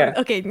I was like,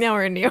 okay, now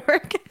we're in New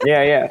York.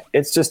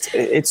 It's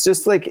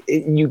just like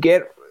you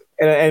get,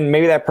 and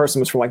maybe that person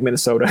was from like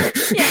Minnesota.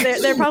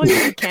 They're probably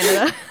from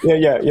Canada.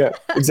 Yeah,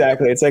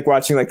 exactly. It's like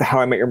watching like the How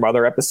I Met Your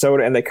Mother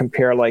episode and they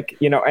compare like,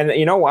 you know, and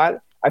you know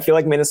what? I feel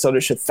like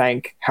Minnesota should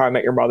thank How I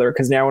Met Your Mother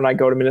because now when I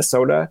go to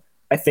Minnesota,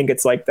 I think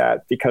it's like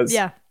that because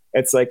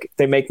it's like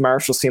they make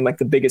Marshall seem like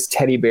the biggest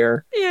teddy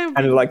bear. Yeah,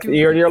 and like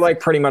you're like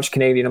pretty much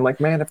Canadian. I'm like,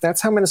 man, if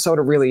that's how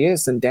Minnesota really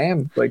is, then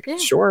damn, like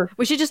sure.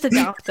 We should just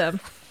adopt them.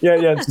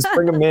 Just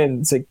bring them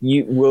in. It's like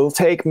we'll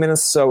take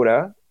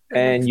Minnesota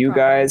and you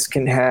guys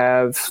can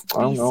have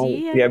I don't know.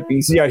 Yeah,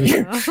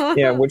 BC.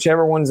 Yeah,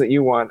 whichever ones that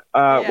you want.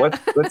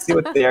 Let's see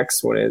what the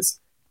next one is.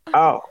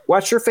 Oh,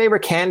 what's your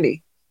favorite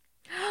candy?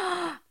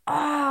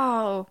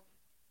 I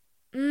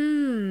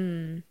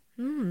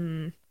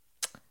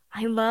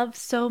love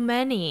so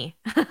many.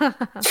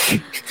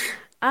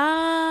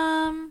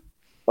 I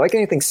like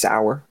anything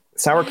sour.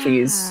 Sour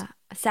keys.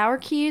 Sour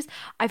keys.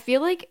 I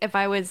feel like if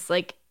I was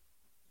like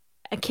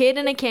a kid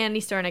in a candy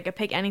store and I could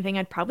pick anything,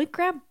 I'd probably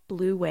grab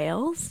blue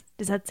whales.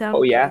 Does that sound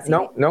crazy?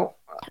 No.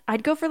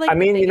 I'd go for like. I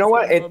mean, you know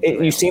what?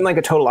 You seem like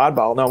a total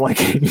oddball. No, I'm like.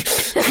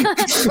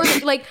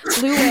 Or like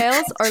blue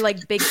whales or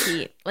like Big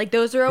Pete. Like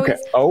those are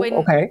always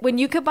when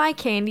you could buy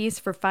candies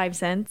for 5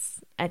 cents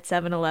at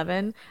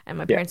 7-Eleven and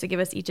my parents would give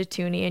us each a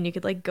toonie and you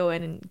could like go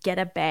in and get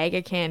a bag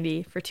of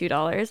candy for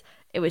 $2.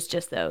 It was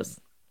just those.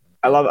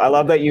 I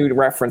love that you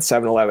reference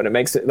 7-Eleven. It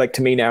makes it like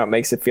to me now. It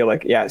makes it feel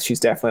like she's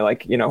definitely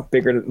like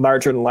bigger,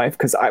 larger than life.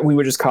 Because we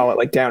would just call it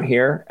like down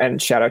here.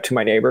 And shout out to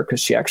my neighbor because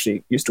she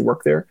actually used to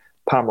work there,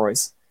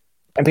 Pomeroy's.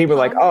 And people were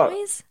like, "Oh,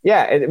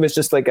 yeah." It was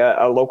just like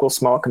a local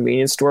small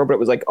convenience store, but it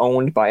was like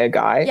owned by a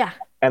guy. Yeah.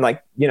 And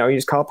like you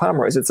just call it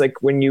Pomeroy's. It's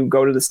like when you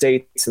go to the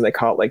States and they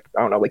call it like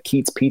I don't know, like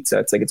Keats Pizza.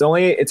 It's like it's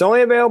only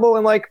available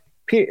in like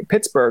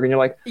Pittsburgh, and you're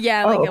like,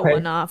 a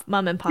one-off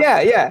mom and pop.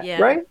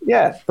 Yeah, right,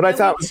 yeah. But I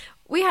thought.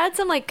 We had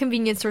some like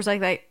convenience stores like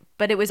that,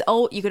 but it was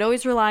you could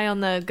always rely on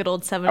the good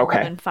old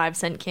 7-Eleven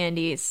 5-cent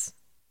candies.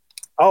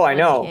 Oh, I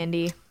know.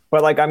 Candy.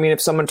 But like, I mean, if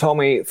someone told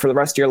me for the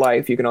rest of your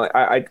life, you can only,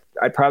 I'd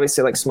probably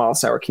say like small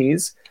sour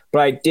keys. But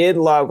I did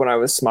love when I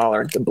was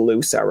smaller, the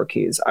blue sour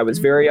keys. I was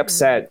very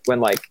upset when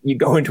like you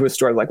go into a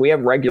store, like we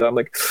have regular. I'm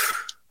like,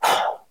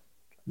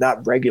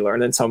 not regular.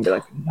 And then someone be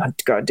like,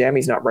 God damn,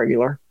 he's not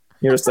regular.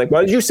 You're just like,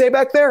 what did you say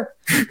back there?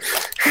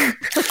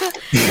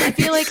 I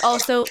feel like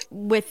also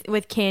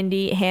with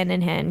candy, hand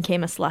in hand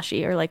came a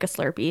slushie or like a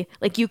Slurpee.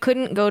 Like you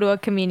couldn't go to a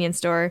convenience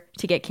store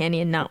to get candy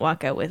and not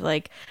walk out with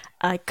like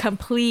a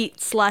complete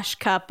slush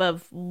cup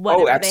of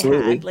whatever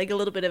they had, like a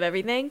little bit of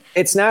everything.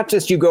 It's not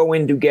just you go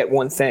in to get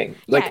one thing.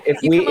 Like if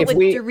we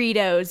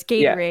Doritos,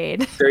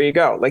 Gatorade. There you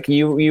go. Like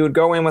you would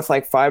go in with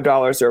like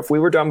 $5, or if we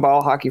were done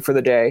ball hockey for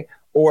the day,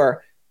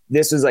 or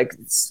this is like,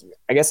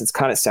 I guess it's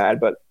kind of sad,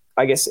 but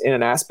I guess in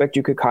an aspect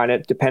you could kind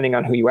of, depending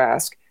on who you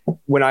ask.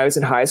 When I was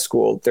in high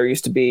school, there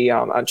used to be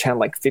on channel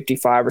like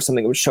 55 or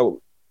something, it would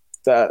show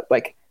the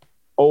like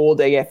old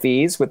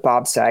AFEs with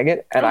Bob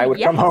Saget, and I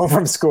would come home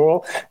from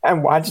school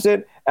and watched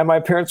it, and my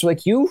parents were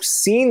like, "You've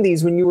seen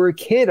these when you were a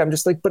kid." I'm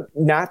just like, but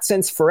not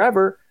since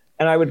forever.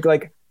 And I would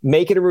like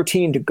make it a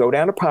routine to go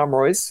down to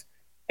Pomeroy's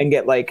and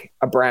get like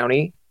a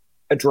brownie,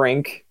 a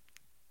drink,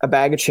 a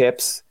bag of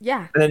chips,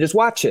 and then just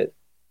watch it.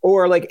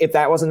 Or like if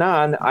that wasn't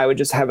on, I would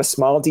just have a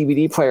small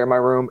DVD player in my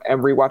room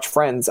and rewatch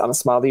Friends on a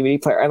small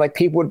DVD player. And like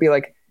people would be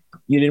like,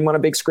 "You didn't want a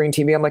big screen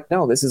TV?" I'm like,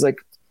 "No, this is like,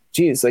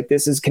 geez, like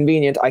this is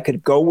convenient. I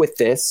could go with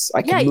this.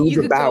 I could move you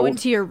could about. Go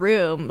into your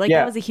room. Like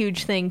that was a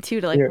huge thing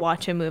too, to like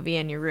watch a movie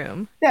in your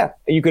room. Yeah,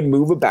 you could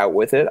move about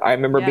with it. I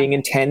remember being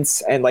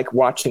intense and like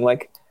watching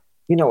like,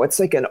 it's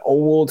like an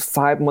old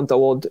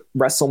 5-month-old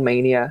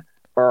WrestleMania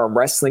or a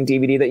wrestling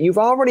DVD that you've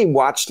already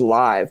watched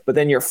live, but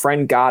then your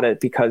friend got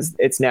it because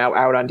it's now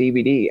out on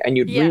DVD, and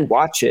you'd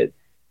rewatch it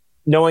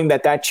knowing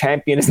that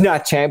champion is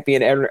not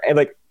champion, and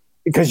like,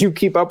 because you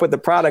keep up with the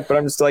product. But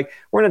I'm just like,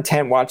 we're in a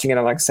tent watching it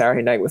on like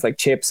Saturday night with like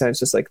chips, and it's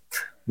just like,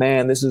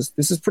 man, this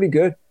is pretty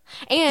good.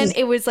 And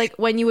it was like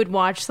when you would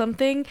watch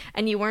something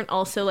and you weren't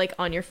also like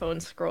on your phone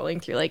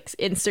scrolling through like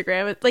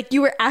Instagram, like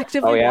you were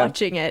actively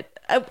watching it.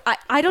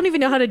 I don't even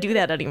know how to do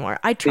that anymore.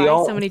 I tried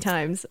so many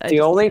times.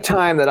 The only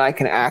time that I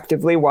can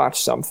actively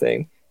watch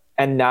something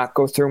and not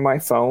go through my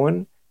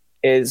phone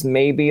is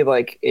maybe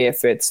like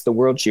if it's the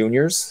World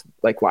Juniors,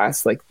 like a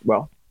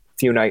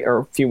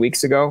few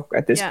weeks ago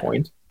at this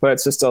point. But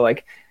it's just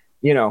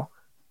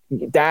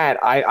that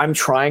I'm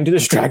trying to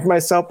distract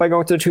myself by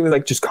going to the TV,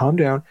 like, just calm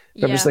down.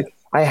 But I'm just like,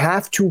 I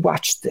have to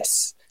watch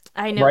this.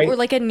 I know. Right? Or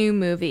like a new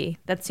movie.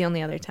 That's the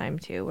only other time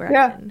too where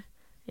I can.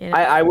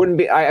 I wouldn't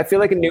be. I feel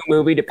like a new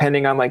movie,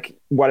 depending on like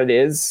what it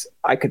is,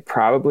 I could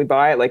probably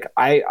buy it. Like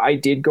I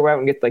did go out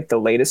and get like the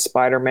latest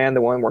Spider-Man,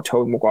 the one where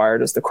Tobey Maguire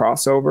does the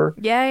crossover.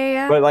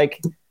 Yeah. But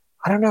like,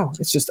 I don't know.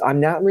 It's just I'm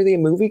not really a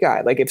movie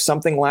guy. Like if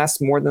something lasts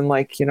more than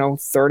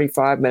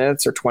 35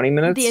 minutes or 20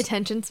 minutes, the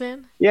attention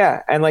span.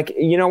 Yeah, and like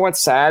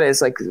what's sad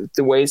is like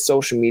the way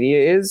social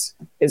media is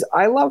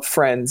I love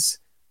Friends,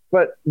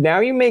 but now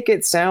you make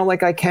it sound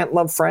like I can't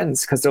love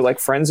Friends because they're like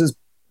Friends is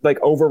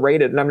like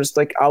overrated, and I'm just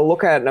like, I'll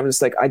look at it and I'm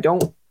just like,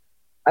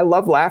 I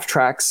love laugh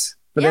tracks,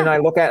 but then I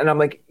look at it and I'm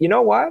like, you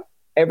know what?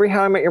 Every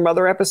How I Met Your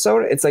Mother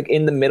episode, it's like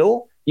in the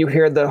middle, you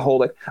hear the whole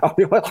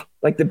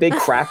like the big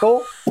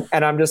crackle,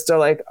 and I'm just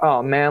like,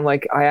 oh man,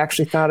 like I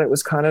actually thought it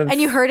was kind of. And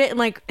you heard it in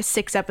like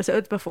 6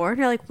 episodes before, and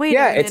you're like, wait, a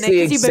minute,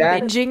 because you've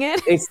been binging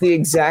it. It's the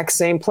exact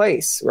same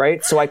place,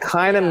 right? So I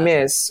kind of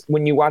miss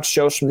when you watch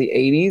shows from the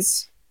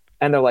 '80s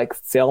and they're like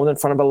filmed in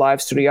front of a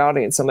live studio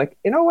audience. I'm like,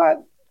 you know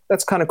what?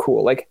 That's kind of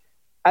cool. Like,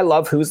 I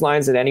love Whose Line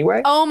Is It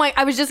Anyway? Oh my!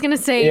 I was just gonna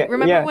say,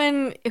 remember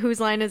when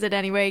Whose Line Is It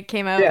Anyway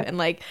came out, and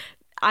like,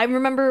 I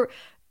remember.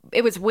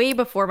 It was way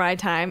before my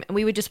time, and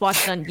we would just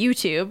watch it on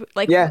YouTube.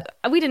 Like,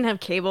 we didn't have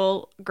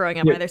cable growing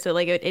up either, so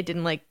like it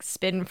didn't like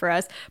spin for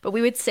us. But we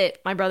would sit,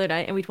 my brother and I,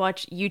 and we'd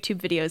watch YouTube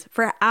videos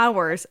for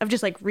hours of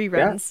just like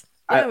reruns.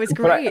 Yeah, it was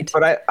great.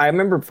 But I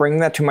remember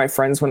bringing that to my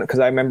friends because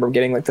I remember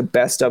getting like the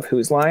best of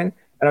Whose Line,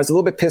 and I was a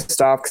little bit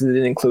pissed off because it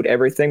didn't include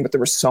everything, but there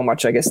was so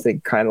much I guess they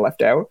kind of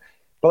left out.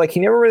 But like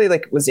he never really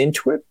like was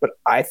into it, but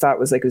I thought it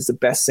was the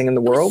best thing in the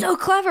world. So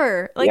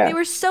clever. Like they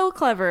were so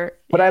clever.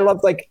 But I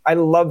love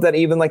that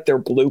even like their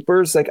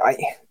bloopers, like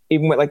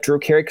even with like Drew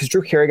Carey, because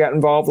Drew Carey got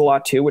involved a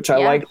lot too, which I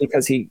liked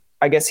because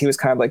I guess he was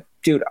kind of like,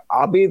 dude,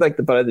 I'll be like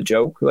the butt of the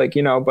joke, like,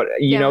 but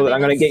that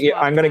I'm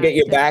gonna get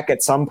you back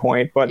at some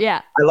point. But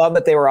I love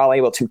that they were all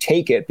able to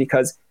take it,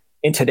 because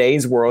in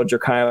today's world, you're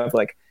kind of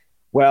like,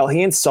 well,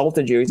 he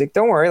insulted you. He's like,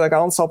 don't worry, like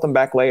I'll insult them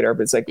back later.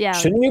 But it's like,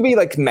 shouldn't you be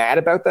like mad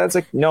about that? It's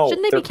like, no,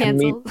 shouldn't they be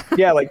canceled?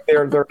 Like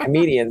they're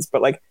comedians,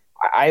 but like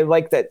I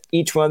like that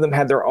each one of them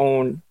had their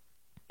own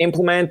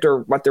implement or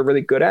what they're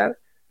really good at.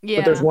 Yeah.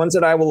 But there's ones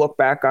that I will look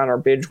back on or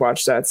binge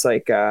watch that's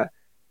like,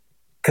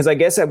 because I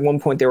guess at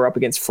one point they were up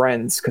against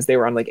Friends because they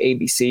were on like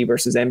ABC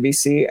versus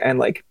NBC, and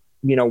like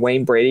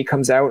Wayne Brady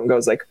comes out and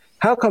goes like,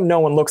 how come no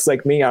one looks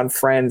like me on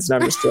Friends?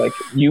 And I'm just like,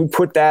 you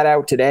put that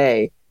out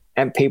today.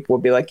 And people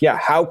would be like, yeah,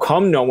 how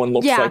come no one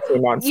looks like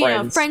him on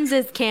Friends? Friends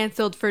is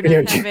canceled for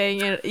not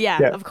having,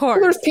 of course. Well,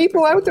 there's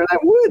people out there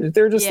that would.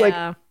 They're just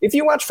like, if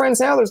you watch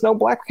Friends now, there's no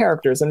black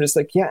characters. I'm just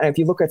like, and if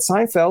you look at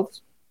Seinfeld,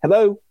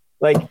 hello,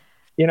 like,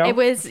 It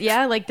was,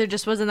 like there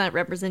just wasn't that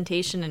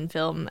representation in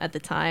film at the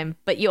time.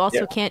 But you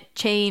also can't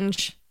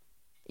change.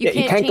 You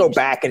can't go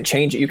back and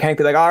change it. You can't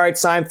be like, all right,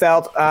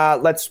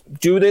 Seinfeld, let's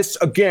do this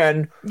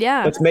again.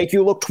 Yeah. Let's make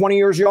you look 20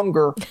 years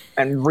younger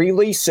and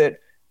release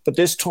it. But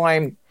this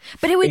time...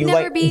 But it would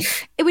never be.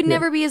 It would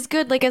never be as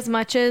good. Like as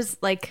much as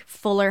like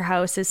Fuller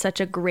House is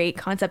such a great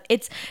concept.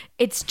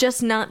 It's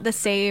just not the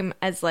same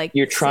as like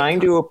you're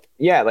trying to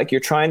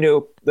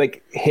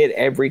hit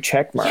every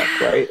check mark,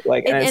 right?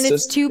 Like and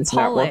it's too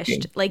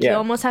polished. Like you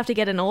almost have to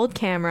get an old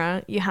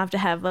camera. You have to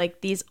have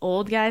like these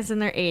old guys in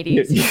their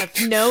 80s who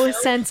have no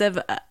sense of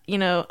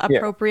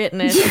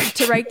appropriateness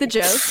to write the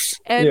jokes.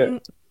 And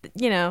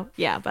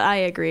but I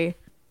agree.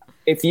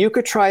 If you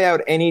could try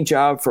out any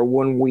job for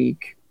 1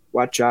 week,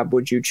 what job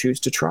would you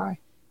choose to try?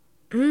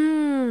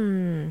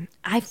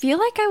 I feel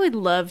like I would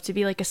love to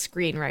be like a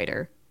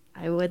screenwriter.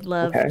 I would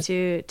love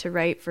to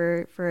write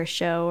for a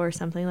show or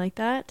something like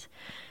that.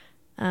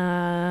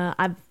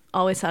 I've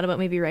always thought about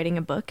maybe writing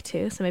a book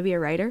too, so maybe a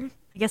writer.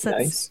 I guess that's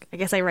nice. I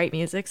guess I write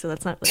music, so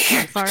that's not like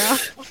too far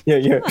off. Yeah.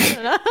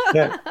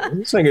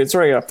 It's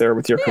right up there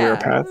with your career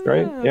path,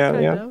 right?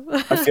 Yeah.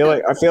 I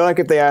feel like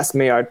if they asked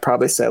me, I'd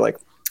probably say like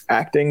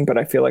acting, but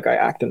I feel like I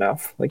act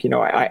enough. Like,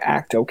 I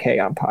act okay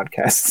on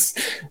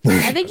podcasts.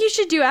 I think you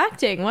should do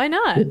acting. Why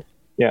not?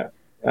 Yeah.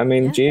 I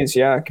mean, geez,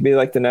 it could be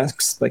like the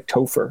next like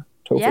Topher.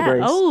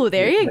 Grace. Oh,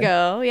 there you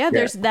go. Yeah,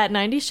 there's that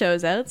 90s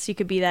show's out, so you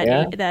could be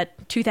that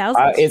that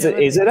 2000s.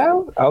 Is it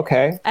out?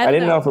 Okay. I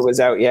didn't know if it was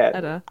out yet. I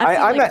don't know.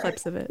 I've seen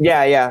clips of it.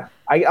 Yeah.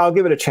 I'll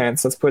give it a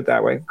chance. Let's put it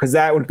that way. Because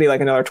that would be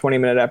like another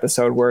 20-minute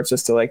episode where it's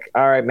just like,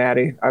 all right,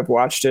 Maddie, I've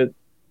watched it.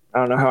 I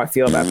don't know how I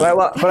feel about it.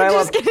 But I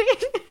love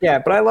Yeah,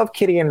 but I love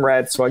Kitty in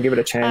Red, so I'll give it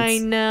a chance. I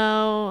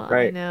know.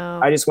 Right. I know.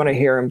 I just want to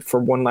hear him for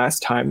one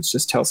last time. It's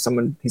just tell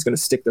someone he's going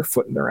to stick their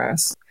foot in their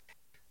ass.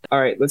 All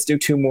right, let's do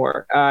 2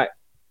 more.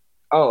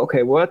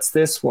 Okay, what's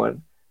this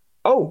one?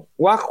 Oh,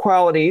 what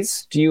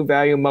qualities do you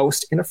value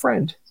most in a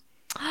friend?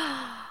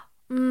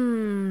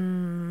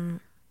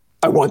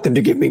 I want them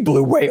to give me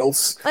blue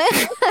whales.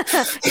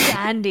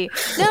 Candy.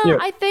 No, yeah.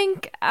 I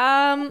think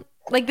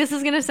like this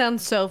is gonna sound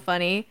so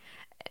funny.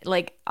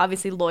 Like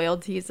obviously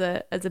loyalty is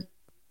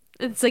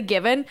it's a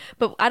given,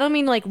 but I don't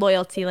mean like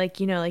loyalty like,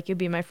 you know, like you'd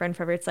be my friend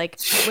forever. It's like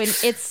when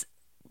it's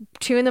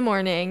 2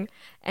 a.m.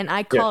 and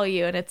I call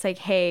you and it's like,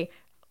 hey,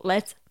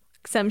 let's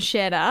some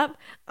shit up.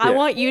 I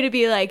want you to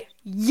be like,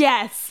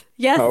 yes,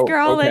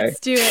 girl, okay. Let's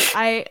do it.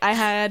 I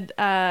had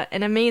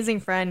an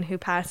amazing friend who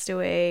passed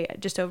away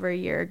just over a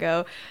year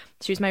ago.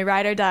 She was my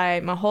ride or die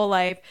my whole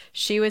life.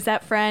 She was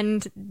that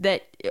friend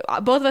that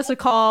both of us would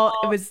call.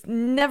 It was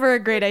never a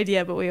great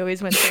idea, but we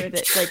always went through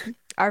it. Like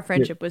our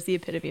friendship was the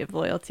epitome of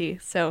loyalty.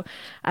 So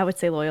I would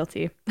say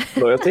loyalty.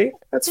 Loyalty?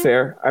 That's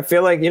fair. I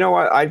feel like, you know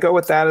what? I'd go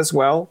with that as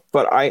well.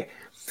 But I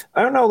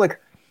don't know, like,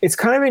 it's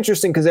kind of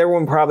interesting because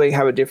everyone probably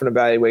have a different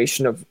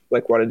evaluation of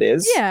like what it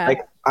is. Yeah.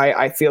 Like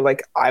I feel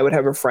like I would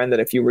have a friend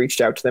that if you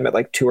reached out to them at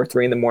like 2 or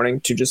 3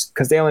 a.m. to just,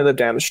 because they only live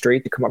down the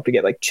street, to come up to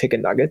get like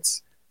chicken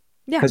nuggets.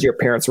 Because your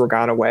parents were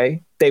gone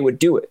away, they would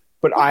do it.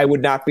 But I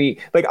would not be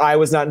like, I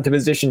was not in a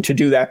position to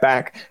do that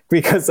back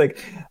because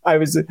like I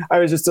was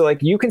just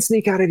like, you can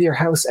sneak out of your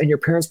house and your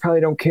parents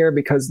probably don't care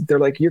because they're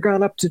like, you're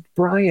going up to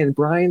Brian.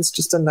 Brian's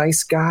just a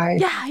nice guy.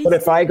 Yeah, but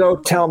if I go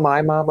tell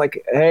my mom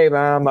like, hey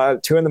mom,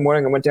 2 a.m.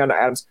 I went down to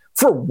Adams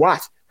for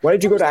what? What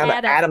did you go to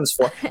Adams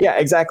for? Yeah,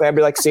 exactly. I'd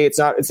be like, see, it's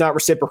not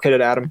reciprocated,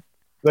 Adam.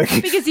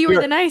 Like, because you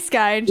were the nice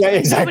guy and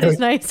nobody's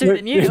nicer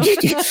than you.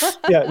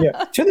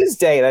 yeah. To this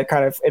day,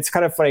 it's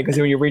kind of funny because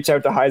when you reach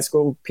out to high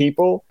school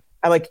people,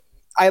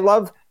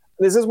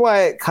 this is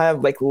why I kind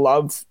of like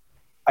love,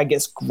 I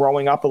guess,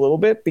 growing up a little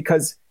bit,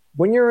 because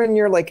when you're in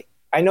your like,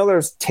 I know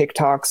there's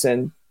TikToks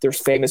and there's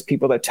famous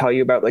people that tell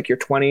you about like your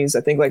 20s. I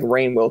think like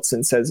Rainn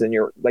Wilson says in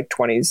your like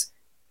 20s,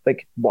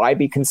 like, why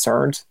be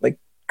concerned? Like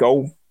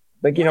go,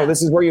 like, you know,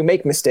 this is where you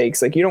make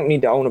mistakes. Like you don't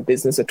need to own a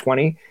business at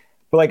 20.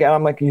 But like,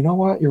 I'm like, you know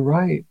what? You're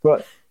right.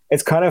 But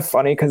it's kind of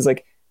funny because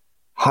like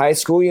high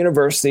school,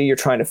 university, you're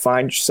trying to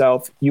find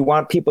yourself. You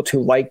want people to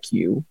like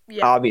you,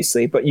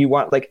 obviously, but you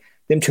want like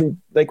them to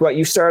like what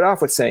you started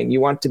off with saying,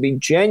 you want to be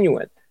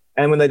genuine.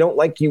 And when they don't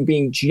like you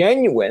being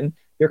genuine,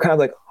 you're kind of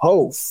like,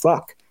 oh,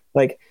 fuck.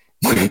 Like,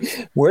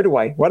 what do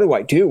I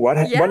do?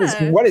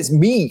 What is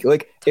me?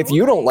 Like, if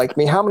you don't like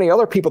me, how many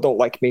other people don't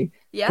like me?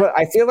 Yeah. But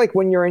I feel like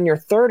when you're in your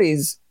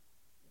 30s,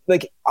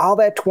 like all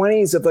that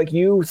 20s of like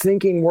you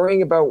thinking,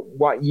 worrying about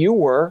what you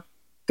were,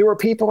 there were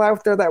people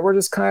out there that were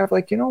just kind of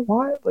like, you know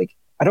what? Like,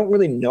 I don't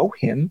really know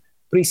him,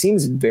 but he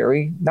seems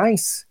very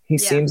nice. He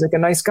seems like a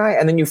nice guy.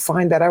 And then you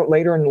find that out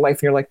later in life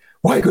and you're like,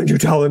 why couldn't you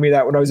tell me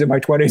that when I was in my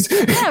 20s?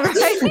 Yeah,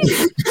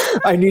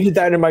 right. I needed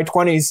that in my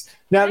 20s,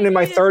 not in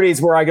my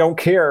 30s where I don't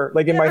care.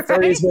 Like in my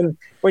 30s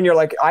when you're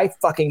like, I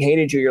fucking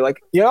hated you. You're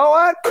like, you know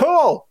what?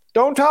 Cool.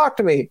 Don't talk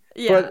to me.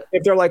 Yeah. But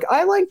if they're like,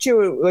 I liked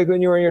you like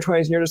when you were in your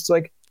 20s and you're just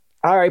like,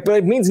 all right, but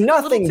it means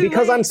nothing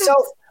because I'm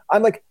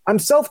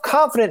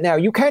self-confident now.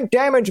 You can't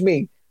damage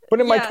me.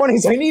 But in my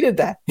 20s, I needed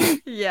that.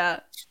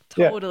 Yeah,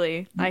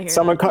 totally. I hear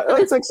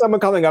it's like someone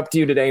coming up to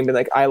you today and be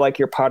like, I like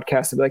your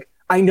podcast. And be like,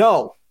 I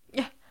know.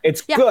 Yeah.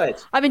 It's good.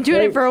 I've been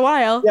doing it for a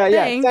while. Yeah,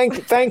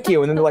 thank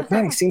you. And then they're like,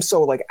 man, he seems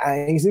like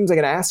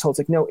an asshole. It's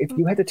like, no, if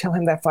you had to tell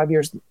him that 5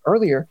 years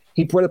earlier,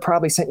 he would have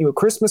probably sent you a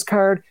Christmas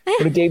card,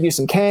 would have gave you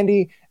some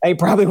candy, and he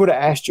probably would have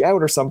asked you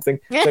out or something.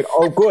 It's like,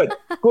 oh, good.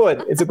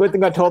 It's a good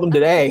thing I told him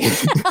today.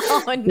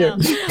 Oh no.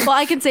 Well,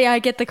 I can say I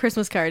get the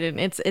Christmas card, and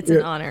it's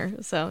an honor.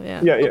 So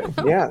yeah.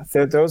 Yeah.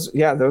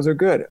 Those are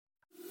good.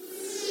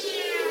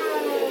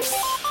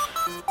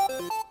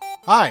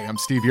 Hi, I'm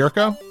Steve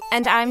Yerko.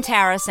 And I'm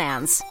Tara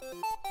Sands.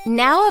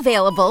 Now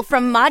available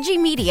from Maji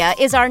Media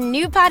is our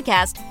new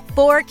podcast,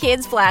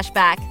 4Kids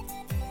Flashback.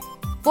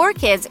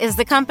 4Kids is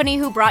the company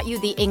who brought you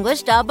the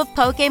English dub of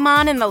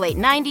Pokemon in the late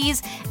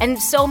 90s and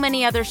so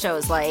many other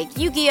shows like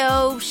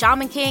Yu-Gi-Oh!,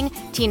 Shaman King,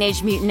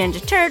 Teenage Mutant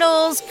Ninja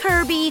Turtles,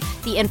 Kirby,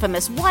 the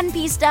infamous One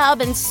Piece dub,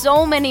 and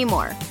so many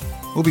more.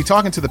 We'll be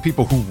talking to the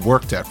people who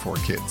worked at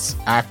 4Kids.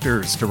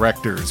 Actors,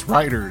 directors,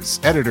 writers,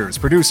 editors,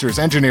 producers,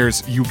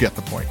 engineers, you get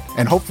the point.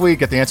 And hopefully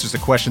get the answers to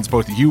questions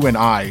both you and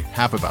I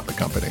have about the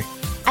company.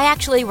 I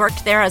actually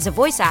worked there as a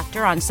voice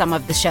actor on some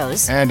of the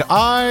shows. And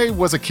I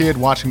was a kid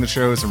watching the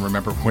shows and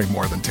remember way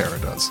more than Tara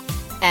does.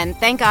 And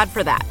thank God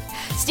for that.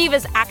 Steve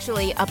is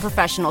actually a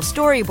professional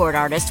storyboard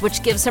artist,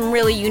 which gives some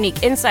really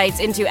unique insights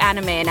into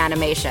anime and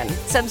animation.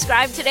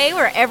 Subscribe today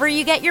wherever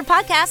you get your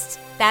podcasts.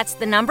 That's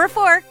the number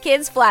 4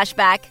 Kids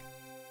Flashback.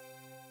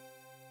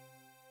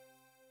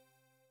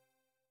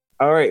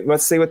 All right,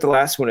 let's see what the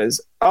last one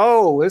is.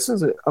 Oh, this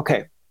is it.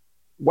 Okay.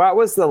 What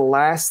was the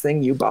last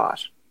thing you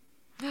bought?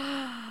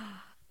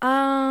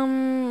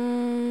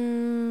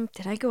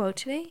 Did I go out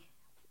today?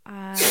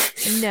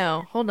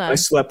 No, hold on. I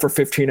slept for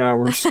 15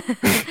 hours.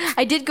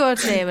 I did go out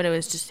today, but it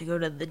was just to go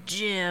to the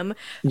gym.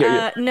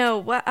 No,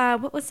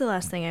 what was the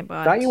last thing I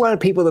bought? Thought you wanted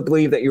people to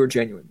believe that you were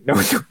genuine. No.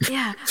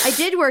 Yeah, I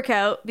did work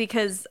out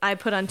because I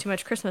put on too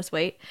much Christmas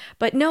weight.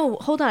 But no,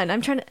 hold on.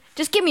 I'm trying to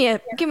just give me a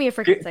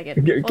freaking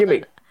second. Give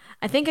me.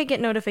 I think I get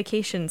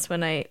notifications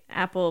when I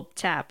Apple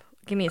tap.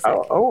 Give me a sec.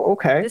 Oh,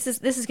 okay. This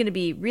is going to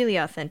be really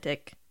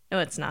authentic. No,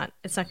 it's not.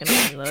 It's not going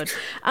to reload.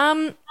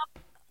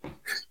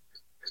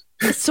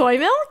 Soy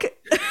milk?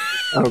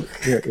 Oh,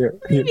 yeah.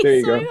 There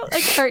you go. Milk?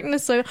 A carton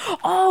of soy milk.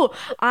 Oh,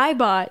 I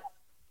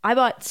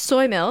bought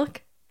soy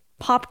milk,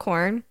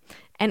 popcorn,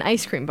 and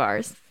ice cream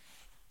bars.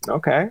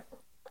 Okay.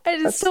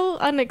 It is so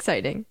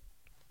unexciting.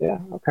 Yeah,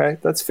 okay.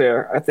 That's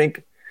fair. I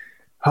think,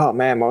 oh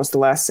man, what was the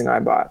last thing I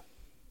bought?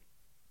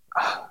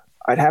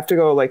 I'd have to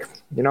go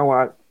you know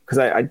what? Because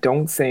I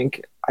don't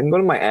think, I can go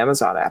to my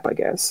Amazon app, I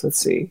guess. Let's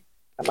see.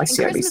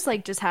 Christmas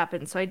just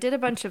happened, so I did a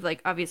bunch of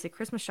obviously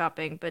Christmas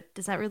shopping, but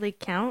does that really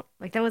count?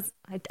 That was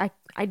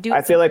I do.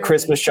 I feel like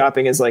Christmas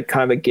shopping is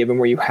kind of a given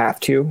where you have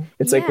to.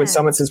 It's like when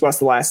someone says, "What's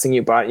the last thing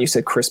you bought?" and you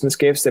said Christmas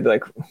gifts, they'd be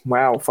like,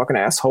 "Wow, fucking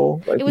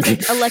asshole!" It was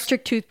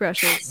electric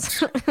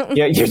toothbrushes.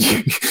 Yeah,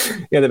 they'd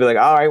be like,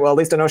 "All right, well at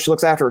least I know she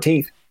looks after her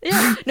teeth."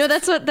 Yeah, no,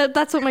 that's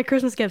what my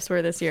Christmas gifts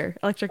were this year.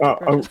 Electric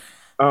toothbrushes.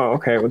 Oh,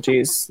 okay. Well,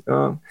 geez.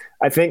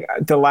 I think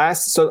the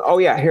last. So,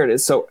 here it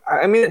is. So,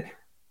 I mean.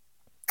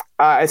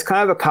 It's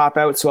kind of a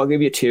cop-out, so I'll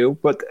give you 2.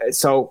 But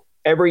so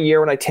every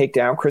year when I take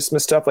down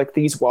Christmas stuff,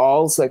 these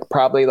walls,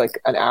 probably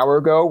an hour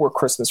ago, were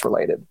Christmas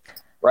related,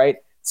 right?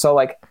 So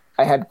I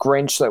had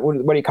Grinch, what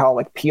do you call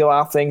them?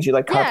 Peel-off things? You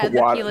kind of put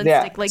water. Peel and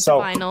stick, the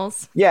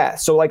vinyls. Yeah,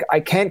 so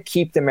I can't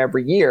keep them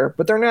every year,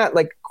 but they're not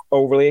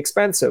overly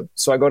expensive.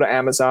 So I go to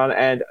Amazon,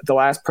 and the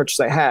last purchase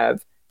I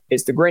have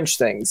is the Grinch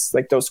things,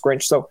 those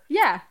Grinch. So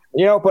yeah.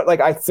 But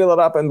I fill it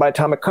up, and by the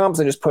time it comes,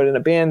 I just put it in a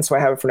bin, so I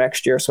have it for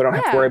next year, so I don't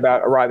have to worry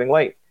about arriving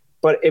late.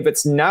 But if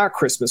it's not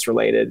Christmas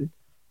related,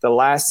 the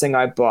last thing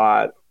I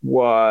bought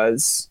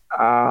was,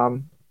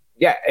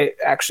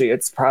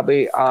 it's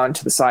probably on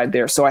to the side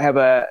there. So I have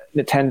a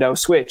Nintendo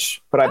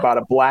Switch, but I bought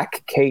a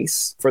black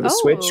case for the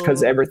Switch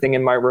because everything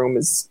in my room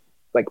is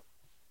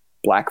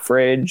black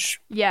fridge.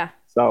 Yeah.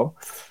 So,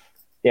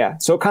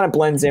 so it kind of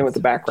blends in with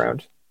the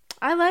background.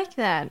 I like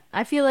that.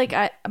 I feel like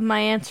my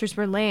answers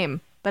were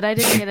lame, but I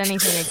didn't get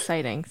anything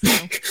exciting.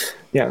 So.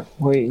 Yeah,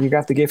 well, you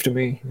got the gift of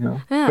me,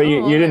 but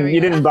you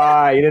didn't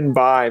buy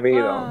me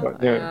though.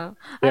 But,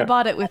 I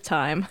bought it with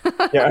time.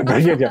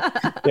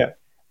 yeah.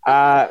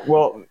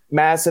 Well,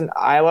 Madison,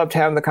 I loved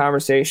having the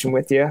conversation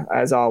with you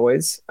as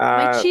always.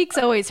 My cheeks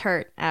always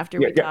hurt after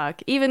we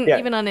talk, even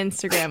on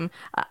Instagram.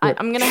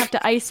 I'm gonna have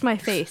to ice my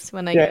face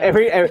when I go.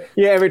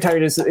 Every time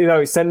you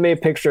just send me a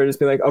picture,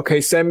 just be like,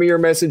 okay, send me your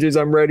messages,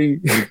 I'm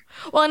ready.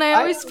 Well, and I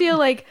always feel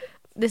like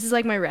this is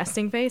my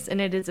resting face, and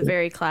it is a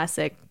very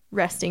classic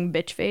resting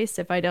bitch face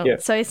if I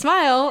don't. So I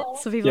smile,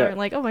 so people are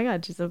like, oh my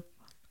god, she's a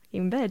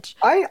fucking bitch.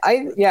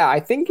 I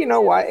think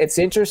what, it's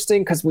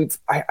interesting because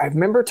I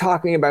remember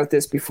talking about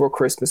this before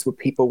Christmas with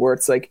people where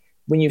it's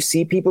when you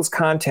see people's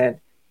content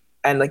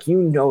and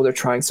they're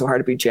trying so hard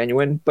to be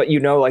genuine, but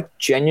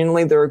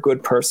genuinely they're a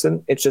good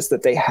person. It's just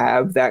that they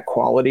have that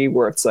quality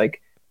where it's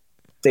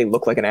they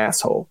look like an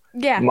asshole.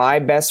 Yeah. My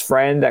best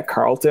friend at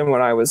Carleton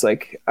when I was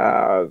when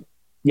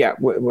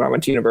I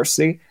went to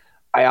university,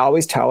 I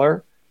always tell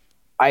her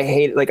I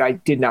hate I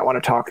did not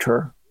want to talk to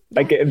her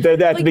at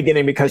the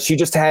beginning because she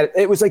just had,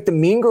 it was the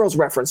Mean Girls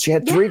reference. She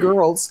had 3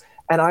 girls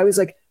and I was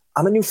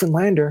I'm a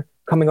Newfoundlander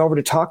coming over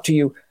to talk to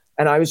you.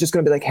 And I was just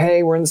going to be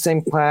hey, we're in the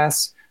same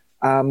class.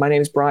 My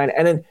name is Brian.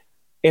 And then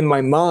in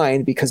my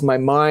mind, because my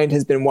mind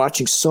has been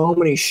watching so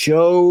many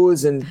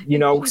shows and,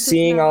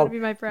 seeing all,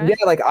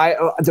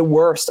 the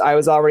worst, I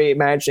was already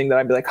imagining that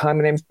I'd be hi,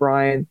 my name's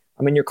Brian.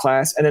 I'm in your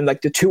class. And then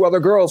the 2 other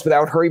girls,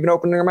 without her even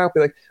opening her mouth,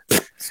 be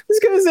this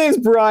guy's name's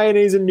Brian.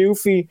 He's a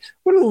newfie.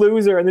 What a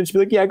loser. And then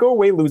she'd be yeah, go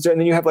away, loser.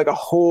 And then you have a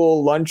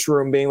whole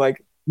lunchroom being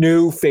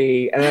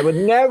newfie. And that would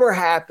never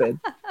happen.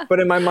 But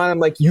in my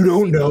mind, I'm you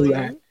don't know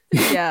that.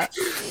 Yeah.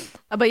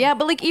 But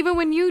even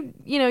when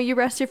you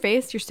rest your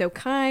face, you're so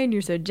kind,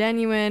 you're so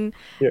genuine.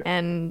 Yeah.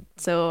 And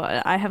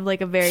so I have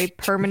a very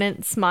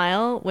permanent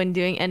smile when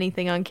doing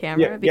anything on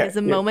camera because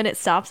the moment it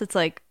stops, it's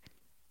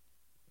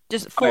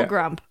just full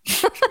grump.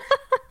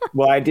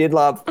 Well, I did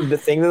love the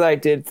thing that I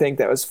did think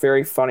that was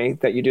very funny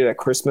that you did at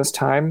Christmas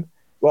time.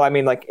 Well, I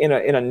mean, in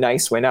a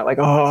nice way, not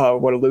oh,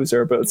 what a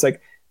loser, but it's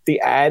the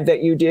ad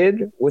that you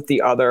did with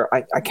the other,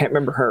 I can't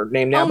remember her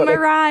name now. But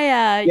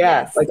Mariah.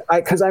 Yeah. Yes.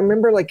 Because I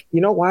remember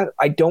you know what?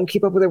 I don't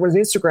keep up with everyone's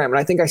Instagram. And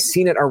I think I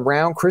seen it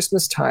around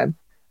Christmas time.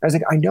 I was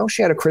I know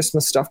she had a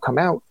Christmas stuff come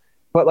out,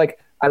 but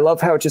I love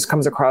how it just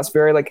comes across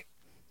very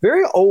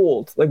very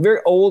old, very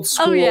old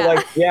school. Oh,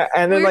 yeah.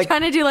 And then we were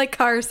trying to do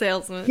car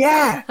salesmen.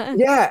 Yeah.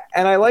 Yeah.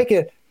 And I like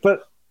it.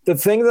 But the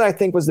thing that I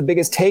think was the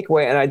biggest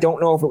takeaway, and I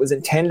don't know if it was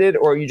intended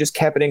or you just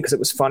kept it in because it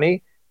was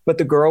funny, but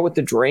the girl with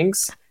the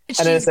drinks. She's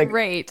and then it's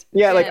great.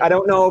 Yeah. I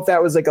don't know if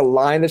that was a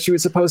line that she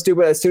was supposed to,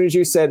 but as soon as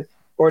you said,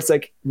 or it's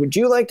would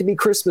you like to be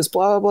Christmas,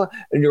 blah, blah, blah,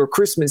 and you're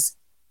Christmas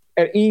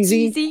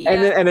easy.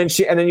 And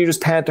then you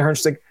just pan to her and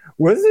she's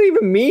what does it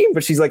even mean?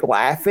 But she's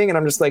laughing, and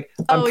I'm just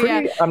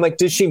I'm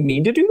did she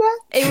mean to do that?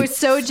 It was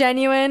so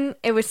genuine.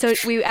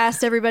 We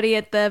asked everybody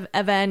at the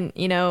event,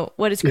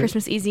 what does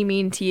Christmas easy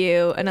mean to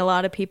you? And a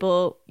lot of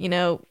people,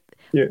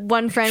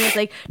 one friend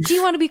was do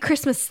you want to be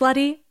Christmas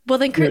slutty? Well,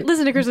 then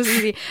listen to Christmas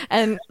Easy,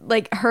 and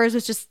like hers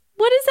was just,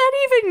 what does that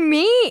even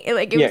mean?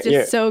 Like, it was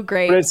just so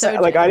great. But it's so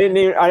like, I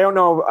don't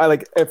know. I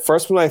like at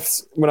first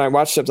when I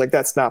watched it, I was like,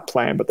 that's not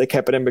planned, but they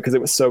kept it in because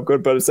it was so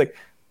good. But it's like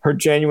her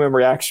genuine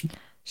reaction.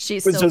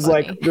 She's was so just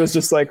funny. like, it was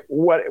just like,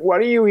 what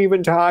are you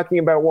even talking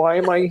about? Why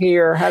am I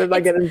here? How did I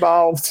get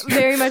involved?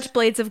 Very much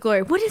Blades of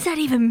Glory. What does that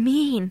even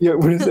mean? Yeah.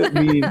 What does that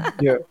mean?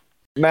 Yeah.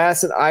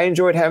 Madison, I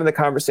enjoyed having the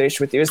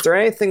conversation with you. Is there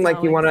anything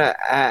like you want to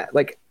add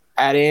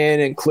in,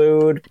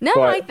 include? No,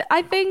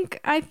 I think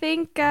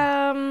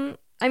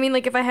I mean,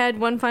 like, if I had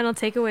one final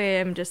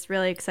takeaway, I'm just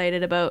really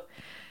excited about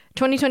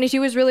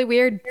 2022 was really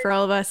weird for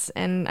all of us,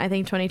 and I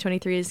think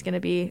 2023 is going to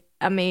be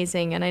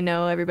amazing. And I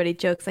know everybody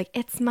jokes like,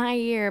 it's my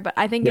year, but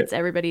I think it's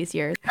everybody's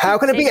year. How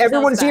can it be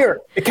everyone's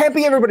year? It can't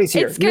be everybody's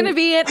year. It's going to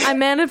be it. I'm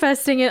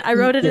manifesting it. I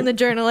wrote it in the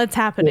journal. It's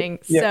happening.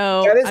 Yeah.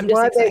 So that is I'm just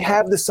why excited. they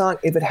have the song,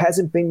 if it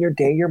hasn't been your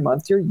day, your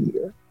month, your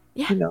year.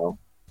 Yeah. You know,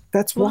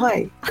 that's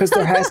why. Because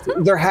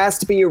there has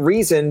to be a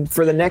reason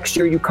for the next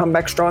year you come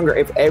back stronger.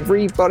 If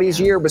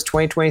everybody's year was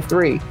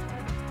 2023,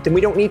 then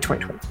we don't need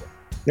 2023.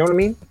 You know what I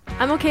mean?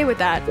 I'm okay with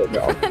that.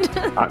 No,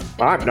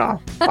 I'm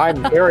not.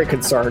 I'm very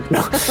concerned.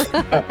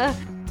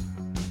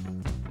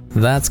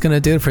 That's going to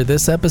do it for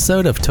this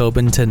episode of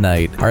Tobin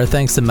Tonight. Our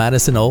thanks to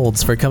Madison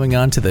Olds for coming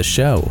on to the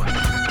show.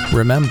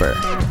 Remember,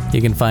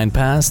 you can find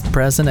past,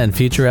 present, and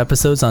future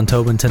episodes on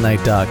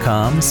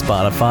TobinTonight.com,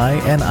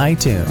 Spotify, and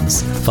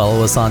iTunes.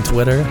 Follow us on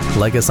Twitter,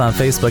 like us on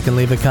Facebook, and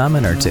leave a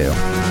comment or two.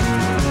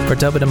 For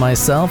Tobin and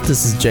myself,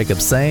 this is Jacob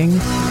saying,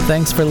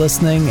 thanks for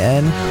listening,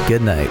 and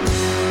good night.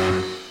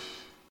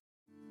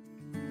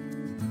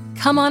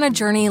 Come on a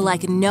journey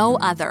like no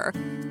other,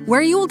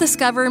 where you will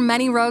discover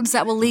many roads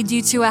that will lead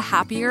you to a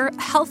happier,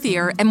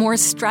 healthier, and more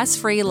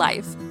stress-free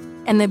life.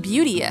 And the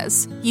beauty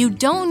is, you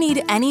don't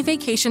need any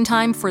vacation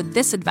time for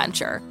this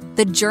adventure.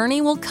 The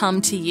journey will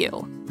come to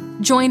you.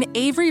 Join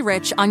Avery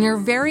Rich on your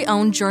very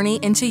own journey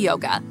into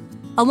yoga.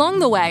 Along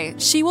the way,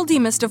 she will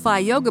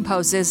demystify yoga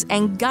poses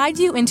and guide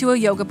you into a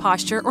yoga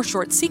posture or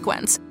short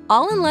sequence,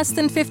 all in less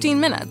than 15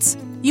 minutes.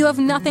 You have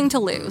nothing to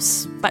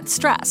lose but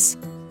stress.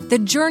 The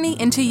Journey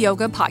into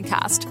Yoga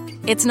podcast.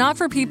 It's not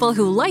for people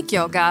who like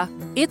yoga,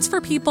 it's for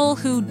people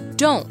who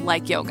don't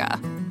like yoga.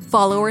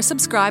 Follow or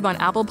subscribe on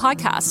Apple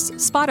Podcasts,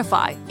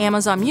 Spotify,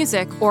 Amazon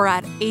Music, or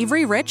at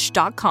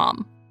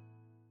averyrich.com.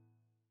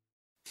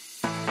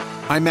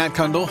 I'm Matt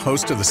Kundle,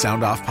 host of the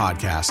Sound Off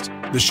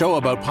Podcast, the show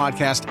about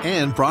podcast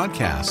and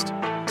broadcast.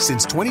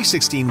 Since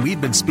 2016, we've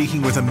been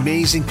speaking with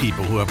amazing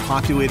people who have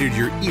populated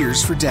your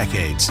ears for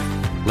decades.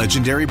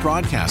 Legendary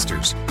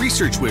broadcasters,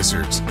 research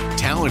wizards,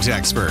 talent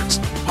experts,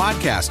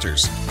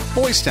 podcasters,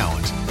 voice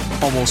talent.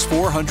 Almost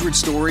 400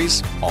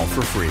 stories, all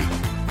for free.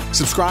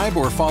 Subscribe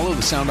or follow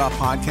the Sound Off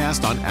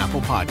Podcast on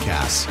Apple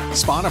Podcasts,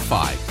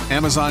 Spotify,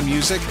 Amazon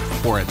Music,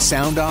 or at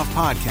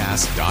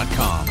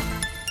soundoffpodcast.com.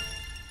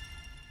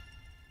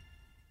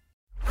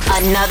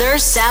 Another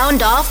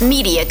Sound Off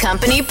Media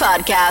Company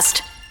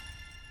podcast.